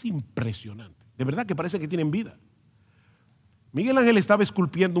 es impresionante. De verdad que parece que tienen vida. Miguel Ángel estaba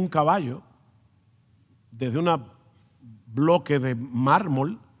esculpiendo un caballo desde un bloque de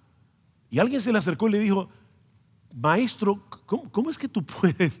mármol. Y alguien se le acercó y le dijo, maestro, ¿cómo es que tú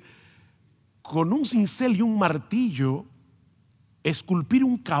puedes con un cincel y un martillo esculpir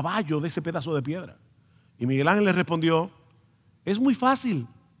un caballo de ese pedazo de piedra? Y Miguel Ángel le respondió, es muy fácil.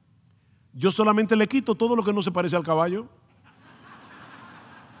 Yo solamente le quito todo lo que no se parece al caballo.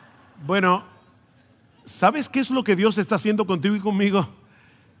 Bueno, ¿sabes qué es lo que Dios está haciendo contigo y conmigo?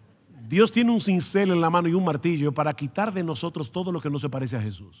 Dios tiene un cincel en la mano y un martillo para quitar de nosotros todo lo que no se parece a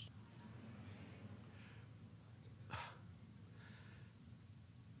Jesús.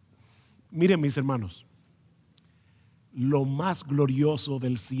 Miren, mis hermanos, lo más glorioso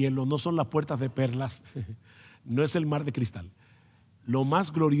del cielo no son las puertas de perlas, no es el mar de cristal. Lo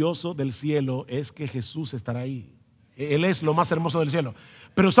más glorioso del cielo es que Jesús estará ahí. Él es lo más hermoso del cielo.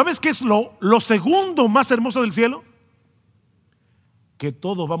 Pero ¿sabes qué es lo segundo más hermoso del cielo? Que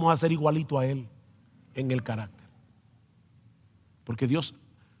todos vamos a ser igualito a Él en el carácter. Porque Dios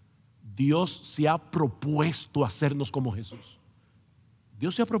se ha propuesto hacernos como Jesús.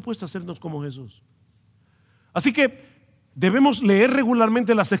 Dios se ha propuesto hacernos como Jesús. Así que debemos leer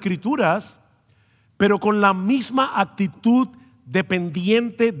regularmente las Escrituras, pero con la misma actitud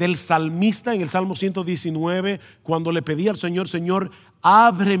dependiente del salmista en el Salmo 119, cuando le pedía al Señor: Señor,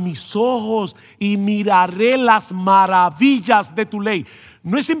 abre mis ojos y miraré las maravillas de tu ley.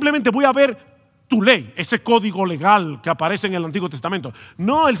 No es simplemente voy a ver tu ley, ese código legal que aparece en el Antiguo Testamento.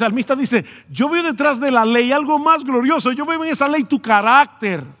 No, el salmista dice: yo veo detrás de la ley algo más glorioso. Yo veo en esa ley tu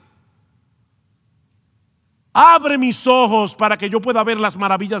carácter. Abre mis ojos para que yo pueda ver las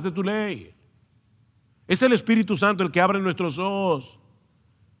maravillas de tu ley. Es el Espíritu Santo el que abre nuestros ojos,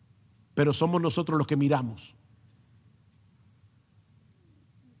 pero somos nosotros los que miramos.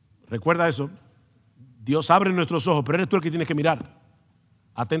 Recuerda eso. Dios abre nuestros ojos, pero eres tú el que tienes que mirar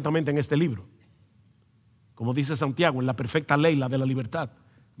atentamente en este libro. Como dice Santiago, en la perfecta ley, la de la libertad.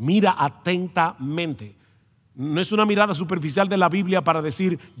 Mira atentamente. No es una mirada superficial de la Biblia para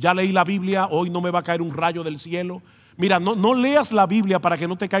decir: ya leí la Biblia, hoy no me va a caer un rayo del cielo. Mira, no leas la Biblia para que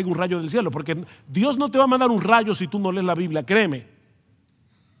no te caiga un rayo del cielo, porque Dios no te va a mandar un rayo si tú no lees la Biblia, créeme.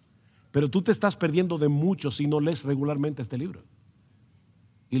 Pero tú te estás perdiendo de mucho si no lees regularmente este libro.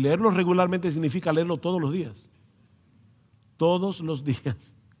 Y leerlo regularmente significa leerlo todos los días. Todos los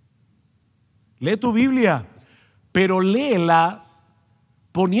días. Lee tu Biblia, pero léela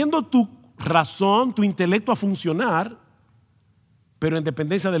poniendo tu razón, tu intelecto a funcionar, pero en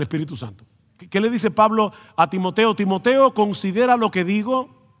dependencia del Espíritu Santo. ¿Qué le dice Pablo a Timoteo? Timoteo, considera lo que digo.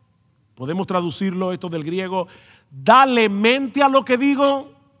 Podemos traducirlo esto del griego: dale mente a lo que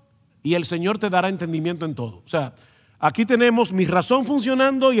digo y el Señor te dará entendimiento en todo. O sea, aquí tenemos mi razón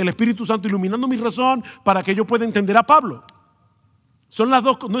funcionando y el Espíritu Santo iluminando mi razón para que yo pueda entender a Pablo. Son las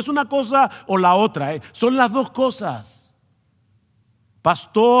dos, no es una cosa o la otra, son las dos cosas.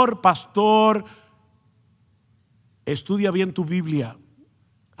 Pastor, estudia bien tu Biblia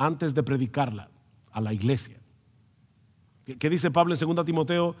antes de predicarla a la iglesia. ¿Qué dice Pablo en 2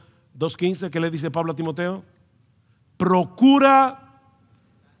 Timoteo 2:15? ¿Qué le dice Pablo a Timoteo? Procura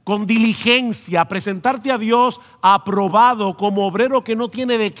con diligencia presentarte a Dios aprobado como obrero que no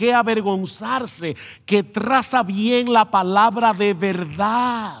tiene de qué avergonzarse, que traza bien la palabra de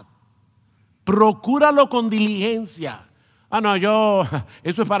verdad. Procúralo con diligencia.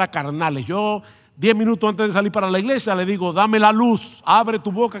 Eso es para carnales. Yo 10 minutos antes de salir para la iglesia le digo: dame la luz, abre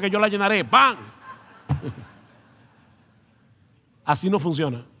tu boca que yo la llenaré. ¡Pam! Así no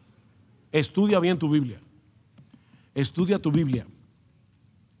funciona. Estudia bien tu Biblia. Estudia tu Biblia.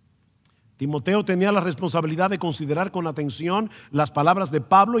 Timoteo tenía la responsabilidad de considerar con atención las palabras de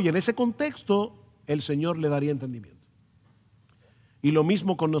Pablo, y en ese contexto el Señor le daría entendimiento. Y lo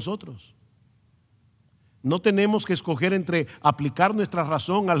mismo con nosotros. No tenemos que escoger entre aplicar nuestra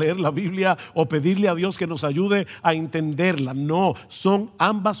razón a leer la Biblia o pedirle a Dios que nos ayude a entenderla. No, son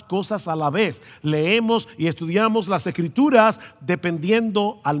ambas cosas a la vez. Leemos y estudiamos las Escrituras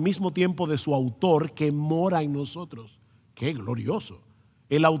dependiendo al mismo tiempo de su autor, que mora en nosotros. ¡Qué glorioso!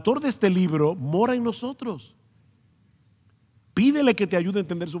 El autor de este libro mora en nosotros. Pídele que te ayude a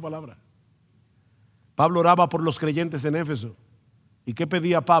entender su palabra. Pablo oraba por los creyentes en Éfeso. ¿Y qué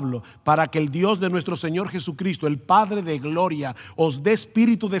pedía Pablo? Para que el Dios de nuestro Señor Jesucristo, el Padre de gloria, os dé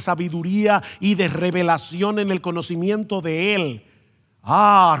espíritu de sabiduría y de revelación en el conocimiento de Él.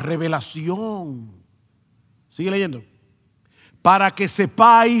 Revelación. Sigue leyendo. Para que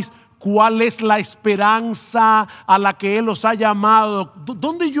sepáis cuál es la esperanza a la que Él os ha llamado.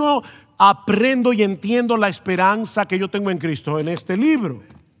 ¿Dónde yo aprendo y entiendo la esperanza que yo tengo en Cristo? En este libro.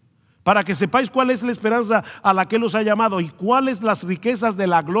 Para que sepáis cuál es la esperanza a la que Él os ha llamado, y cuáles las riquezas de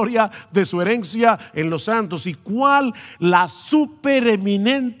la gloria de su herencia en los santos, y cuál la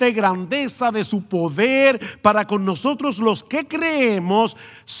supereminente grandeza de su poder para con nosotros los que creemos,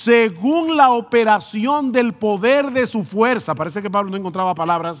 según la operación del poder de su fuerza. Parece que Pablo no encontraba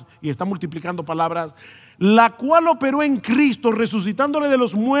palabras y está multiplicando palabras. La cual operó en Cristo, resucitándole de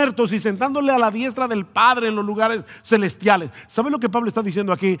los muertos y sentándole a la diestra del Padre en los lugares celestiales. ¿Sabe lo que Pablo está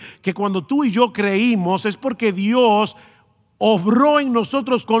diciendo aquí? Que cuando tú y yo creímos es porque Dios obró en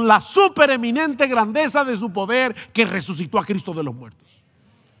nosotros con la supereminente grandeza de su poder, que resucitó a Cristo de los muertos.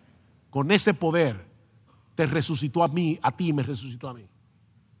 Con ese poder te resucitó a mí, a ti me resucitó a mí.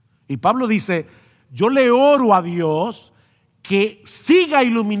 Y Pablo dice, yo le oro a Dios que siga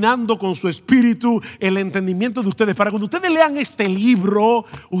iluminando con su espíritu el entendimiento de ustedes, para cuando ustedes lean este libro,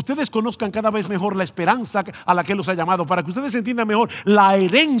 ustedes conozcan cada vez mejor la esperanza a la que Él los ha llamado, para que ustedes entiendan mejor la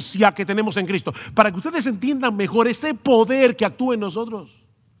herencia que tenemos en Cristo, para que ustedes entiendan mejor ese poder que actúa en nosotros.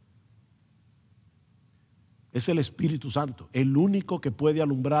 Es el Espíritu Santo, el único que puede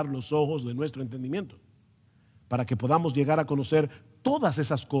alumbrar los ojos de nuestro entendimiento, para que podamos llegar a conocer todas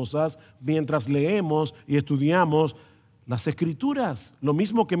esas cosas mientras leemos y estudiamos las Escrituras. Lo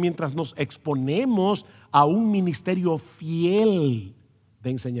mismo que mientras nos exponemos a un ministerio fiel de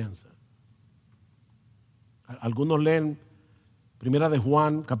enseñanza. Algunos leen Primera de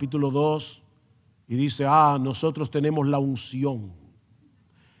Juan, capítulo 2, y dice, nosotros tenemos la unción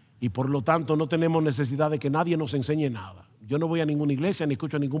y por lo tanto no tenemos necesidad de que nadie nos enseñe nada. Yo no voy a ninguna iglesia ni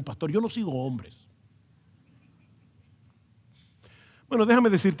escucho a ningún pastor. Yo no sigo hombres. Bueno, déjame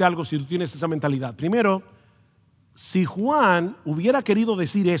decirte algo si tú tienes esa mentalidad. Primero, si Juan hubiera querido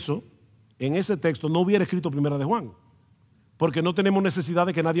decir eso en ese texto, no hubiera escrito Primera de Juan, porque no tenemos necesidad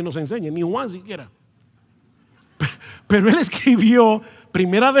de que nadie nos enseñe, ni Juan siquiera. Pero él escribió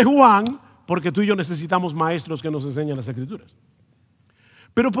Primera de Juan porque tú y yo necesitamos maestros que nos enseñen las Escrituras.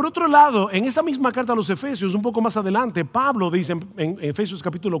 Pero por otro lado, en esa misma carta a los Efesios, un poco más adelante, Pablo dice en Efesios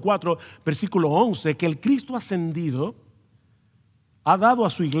capítulo 4, versículo 11, que el Cristo ascendido ha dado a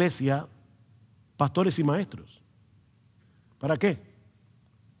su iglesia pastores y maestros. ¿Para qué?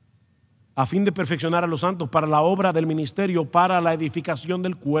 A fin de perfeccionar a los santos para la obra del ministerio, para la edificación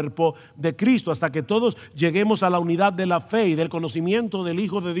del cuerpo de Cristo, hasta que todos lleguemos a la unidad de la fe y del conocimiento del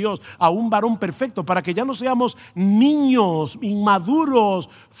Hijo de Dios, a un varón perfecto, para que ya no seamos niños inmaduros,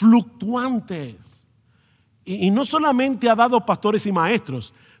 fluctuantes. Y no solamente ha dado pastores y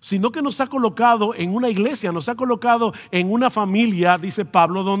maestros, sino que nos ha colocado en una iglesia, nos ha colocado en una familia, dice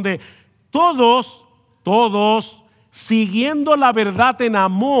Pablo, donde todos, siguiendo la verdad en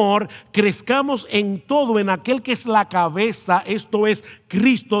amor, crezcamos en todo en aquel que es la cabeza, esto es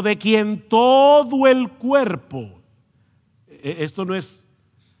Cristo, de quien todo el cuerpo. Esto no es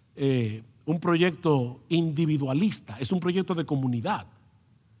un proyecto individualista, es un proyecto de comunidad.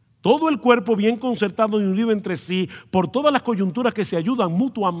 Todo el cuerpo bien concertado y unido entre sí por todas las coyunturas que se ayudan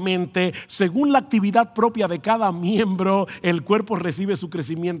mutuamente según la actividad propia de cada miembro, el cuerpo recibe su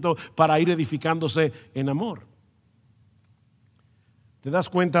crecimiento para ir edificándose en amor. ¿Te das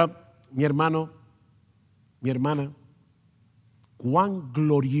cuenta, mi hermano, mi hermana, cuán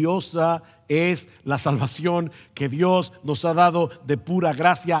gloriosa es la salvación que Dios nos ha dado de pura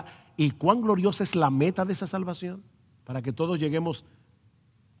gracia y cuán gloriosa es la meta de esa salvación? Para que todos lleguemos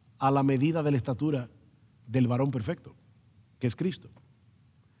a la medida de la estatura del varón perfecto, que es Cristo.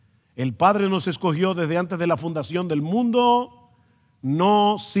 El Padre nos escogió desde antes de la fundación del mundo,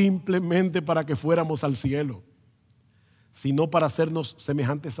 no simplemente para que fuéramos al cielo, sino para hacernos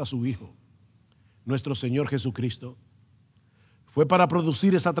semejantes a su Hijo, nuestro Señor Jesucristo. Fue para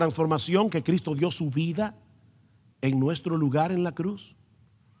producir esa transformación que Cristo dio su vida en nuestro lugar en la cruz,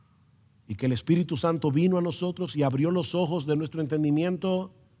 y que el Espíritu Santo vino a nosotros y abrió los ojos de nuestro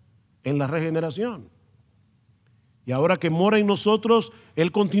entendimiento en la regeneración. Y ahora que mora en nosotros,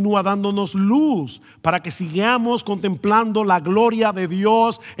 Él continúa dándonos luz para que sigamos contemplando la gloria de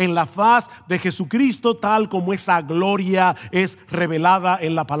Dios en la faz de Jesucristo, tal como esa gloria es revelada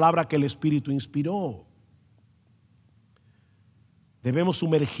en la palabra que el Espíritu inspiró. Debemos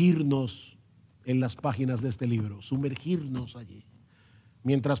sumergirnos en las páginas de este libro, sumergirnos allí.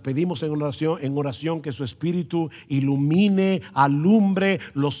 Mientras pedimos en oración que su Espíritu ilumine, alumbre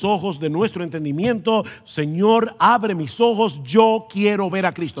los ojos de nuestro entendimiento. Señor, abre mis ojos, yo quiero ver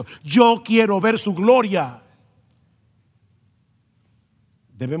a Cristo, yo quiero ver su gloria.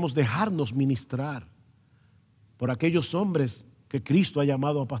 Debemos dejarnos ministrar por aquellos hombres que Cristo ha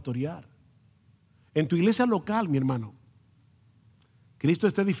llamado a pastorear. En tu iglesia local, mi hermano, Cristo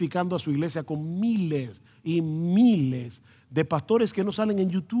está edificando a su iglesia con miles y miles de pastores que no salen en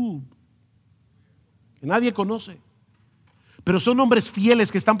YouTube, que nadie conoce, pero son hombres fieles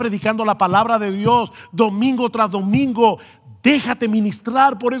que están predicando la palabra de Dios domingo tras domingo. Déjate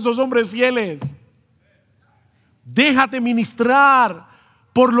ministrar por esos hombres fieles. Déjate ministrar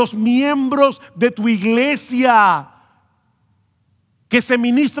por los miembros de tu iglesia que se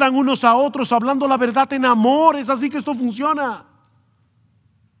ministran unos a otros hablando la verdad en amor. Es así que esto funciona.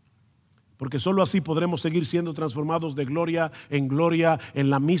 porque solo así podremos seguir siendo transformados de gloria en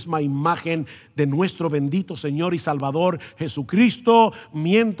la misma imagen de nuestro bendito Señor y Salvador Jesucristo,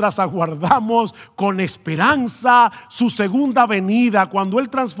 mientras aguardamos con esperanza su segunda venida, cuando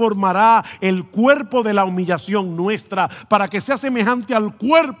Él transformará el cuerpo de la humillación nuestra para que sea semejante al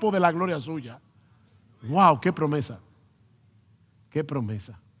cuerpo de la gloria suya. ¡Wow! ¡Qué promesa! ¡Qué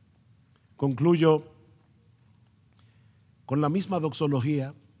promesa! Concluyo con la misma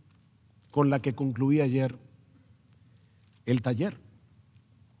doxología con la que concluí ayer el taller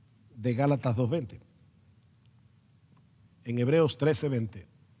de Gálatas 2:20. En Hebreos 13:20.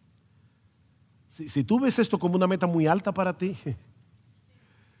 Si tú ves esto como una meta muy alta para ti,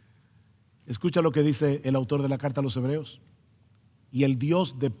 escucha lo que dice el autor de la carta a los Hebreos. Y el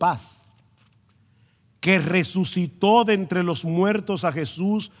Dios de paz, que resucitó de entre los muertos a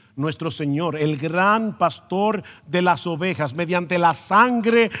Jesús nuestro Señor, el gran pastor de las ovejas, mediante la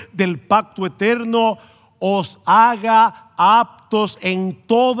sangre del pacto eterno, os haga aptos en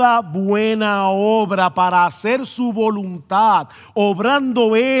toda buena obra para hacer su voluntad,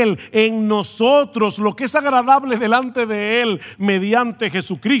 obrando Él en nosotros lo que es agradable delante de Él, mediante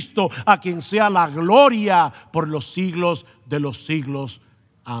Jesucristo, a quien sea la gloria por los siglos de los siglos.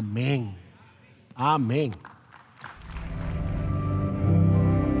 Amén. Amén.